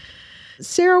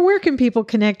 Sarah, where can people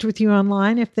connect with you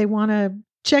online if they want to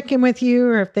check in with you,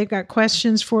 or if they've got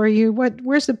questions for you?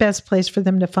 Where's the best place for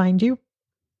them to find you?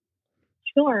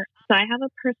 Sure. So I have a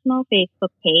personal Facebook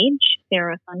page,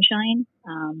 Sarah Sunshine,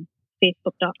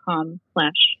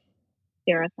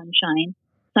 facebook.com/Sarah Sunshine.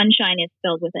 Sunshine is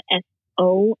spelled with a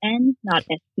S-O-N, not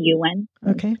S-U-N.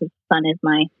 Okay. Because Sun is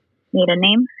my maiden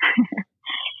name.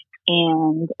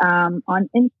 And on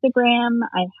Instagram,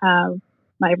 I have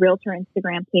my Realtor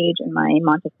Instagram page and my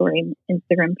Montessori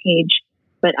Instagram page,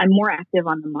 but I'm more active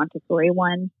on the Montessori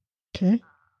one. Okay.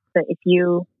 But if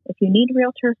you need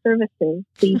Realtor services,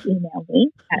 please email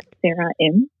me at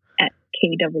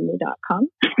sarahim@kw.com.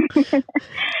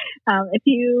 If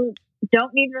you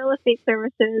don't need real estate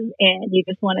services and you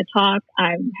just want to talk,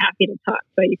 I'm happy to talk.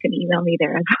 So you can email me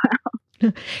there as well.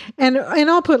 And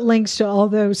I'll put links to all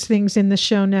those things in the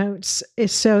show notes,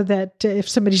 so that if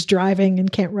somebody's driving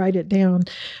and can't write it down,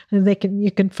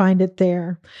 you can find it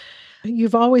there.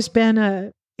 You've always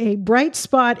been a bright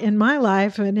spot in my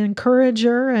life, an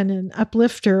encourager and an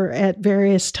uplifter at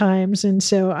various times. And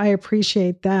so I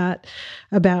appreciate that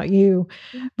about you.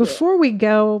 Before we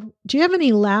go, do you have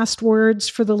any last words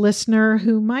for the listener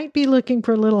who might be looking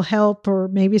for a little help or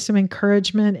maybe some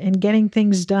encouragement in getting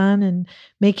things done and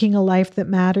making a life that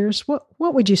matters? What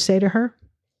would you say to her?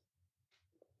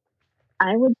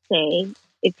 I would say,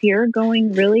 if you're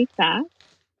going really fast,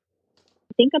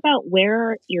 think about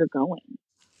where you're going.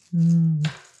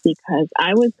 Because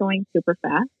I was going super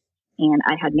fast and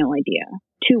I had no idea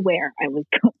to where I was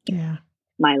going. Yeah.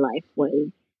 My life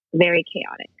was very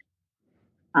chaotic.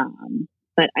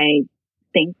 But I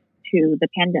think to the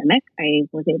pandemic, I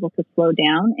was able to slow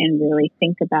down and really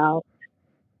think about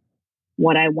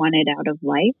what I wanted out of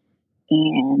life.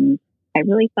 And I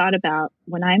really thought about,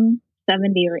 when I'm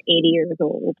 70 or 80 years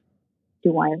old,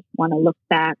 do I want to look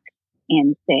back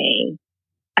and say,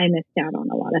 I missed out on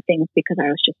a lot of things because I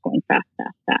was just going fast.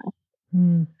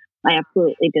 I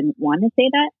absolutely didn't want to say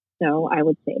that. So I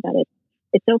would say that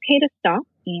it's okay to stop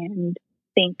and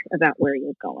think about where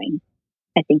you're going.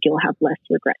 I think you'll have less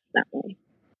regrets that way.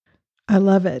 I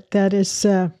love it. That is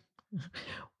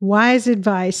wise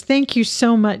advice. Thank you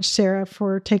so much, Sarah,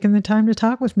 for taking the time to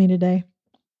talk with me today.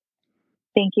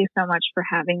 Thank you so much for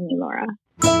having me, Laura.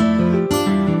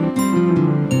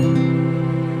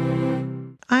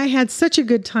 I had such a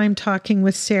good time talking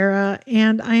with Sarah,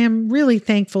 and I am really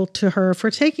thankful to her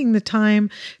for taking the time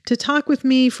to talk with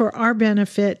me for our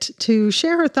benefit, to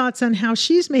share her thoughts on how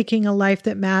she's making a life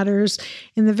that matters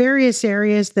in the various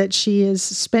areas that she is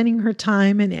spending her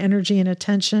time and energy and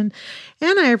attention.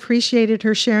 And I appreciated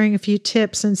her sharing a few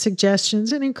tips and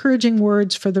suggestions and encouraging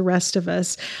words for the rest of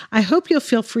us. I hope you'll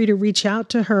feel free to reach out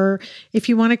to her if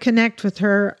you want to connect with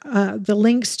her. The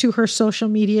links to her social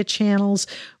media channels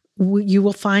you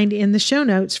will find in the show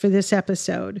notes for this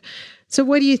episode. So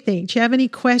what do you think? Do you have any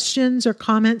questions or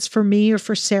comments for me or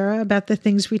for Sarah about the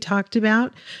things we talked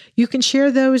about? You can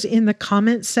share those in the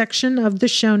comments section of the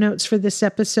show notes for this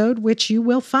episode, which you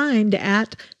will find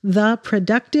at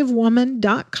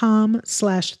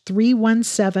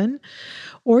theproductivewoman.com/317.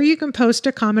 Or you can post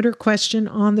a comment or question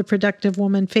on the Productive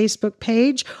Woman Facebook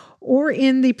page or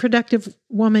in the Productive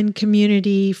Woman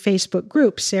Community Facebook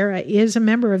group. Sarah is a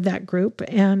member of that group,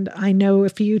 and I know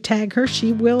if you tag her,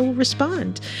 she will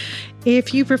respond.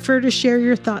 If you prefer to share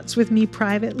your thoughts with me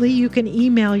privately, you can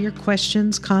email your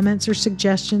questions, comments, or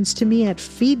suggestions to me at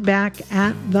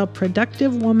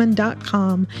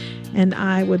feedback@theproductivewoman.com, and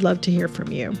I would love to hear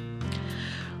from you.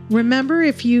 Remember,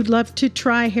 if you'd love to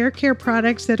try hair care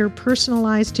products that are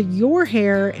personalized to your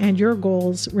hair and your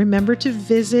goals, remember to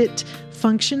visit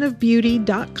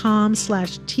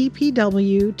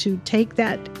functionofbeauty.com/TPW to take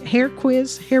that hair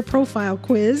profile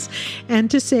quiz,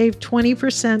 and to save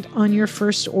 20% on your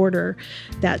first order.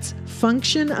 That's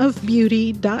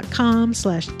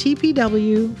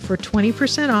functionofbeauty.com/TPW for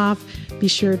 20% off. Be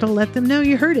sure to let them know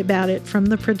you heard about it from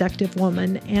The Productive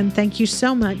Woman. And thank you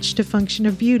so much to Function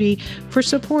of Beauty for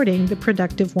supporting the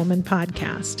Productive Woman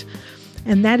podcast.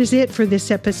 And that is it for this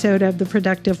episode of The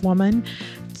Productive Woman.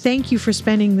 Thank you for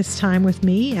spending this time with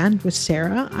me and with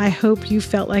Sarah. I hope you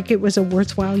felt like it was a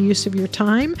worthwhile use of your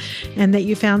time and that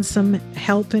you found some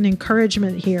help and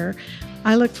encouragement here.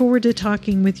 I look forward to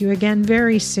talking with you again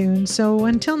very soon. So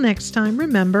until next time,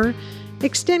 remember,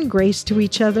 extend grace to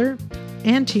each other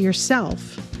and to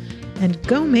yourself, and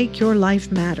go make your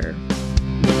life matter.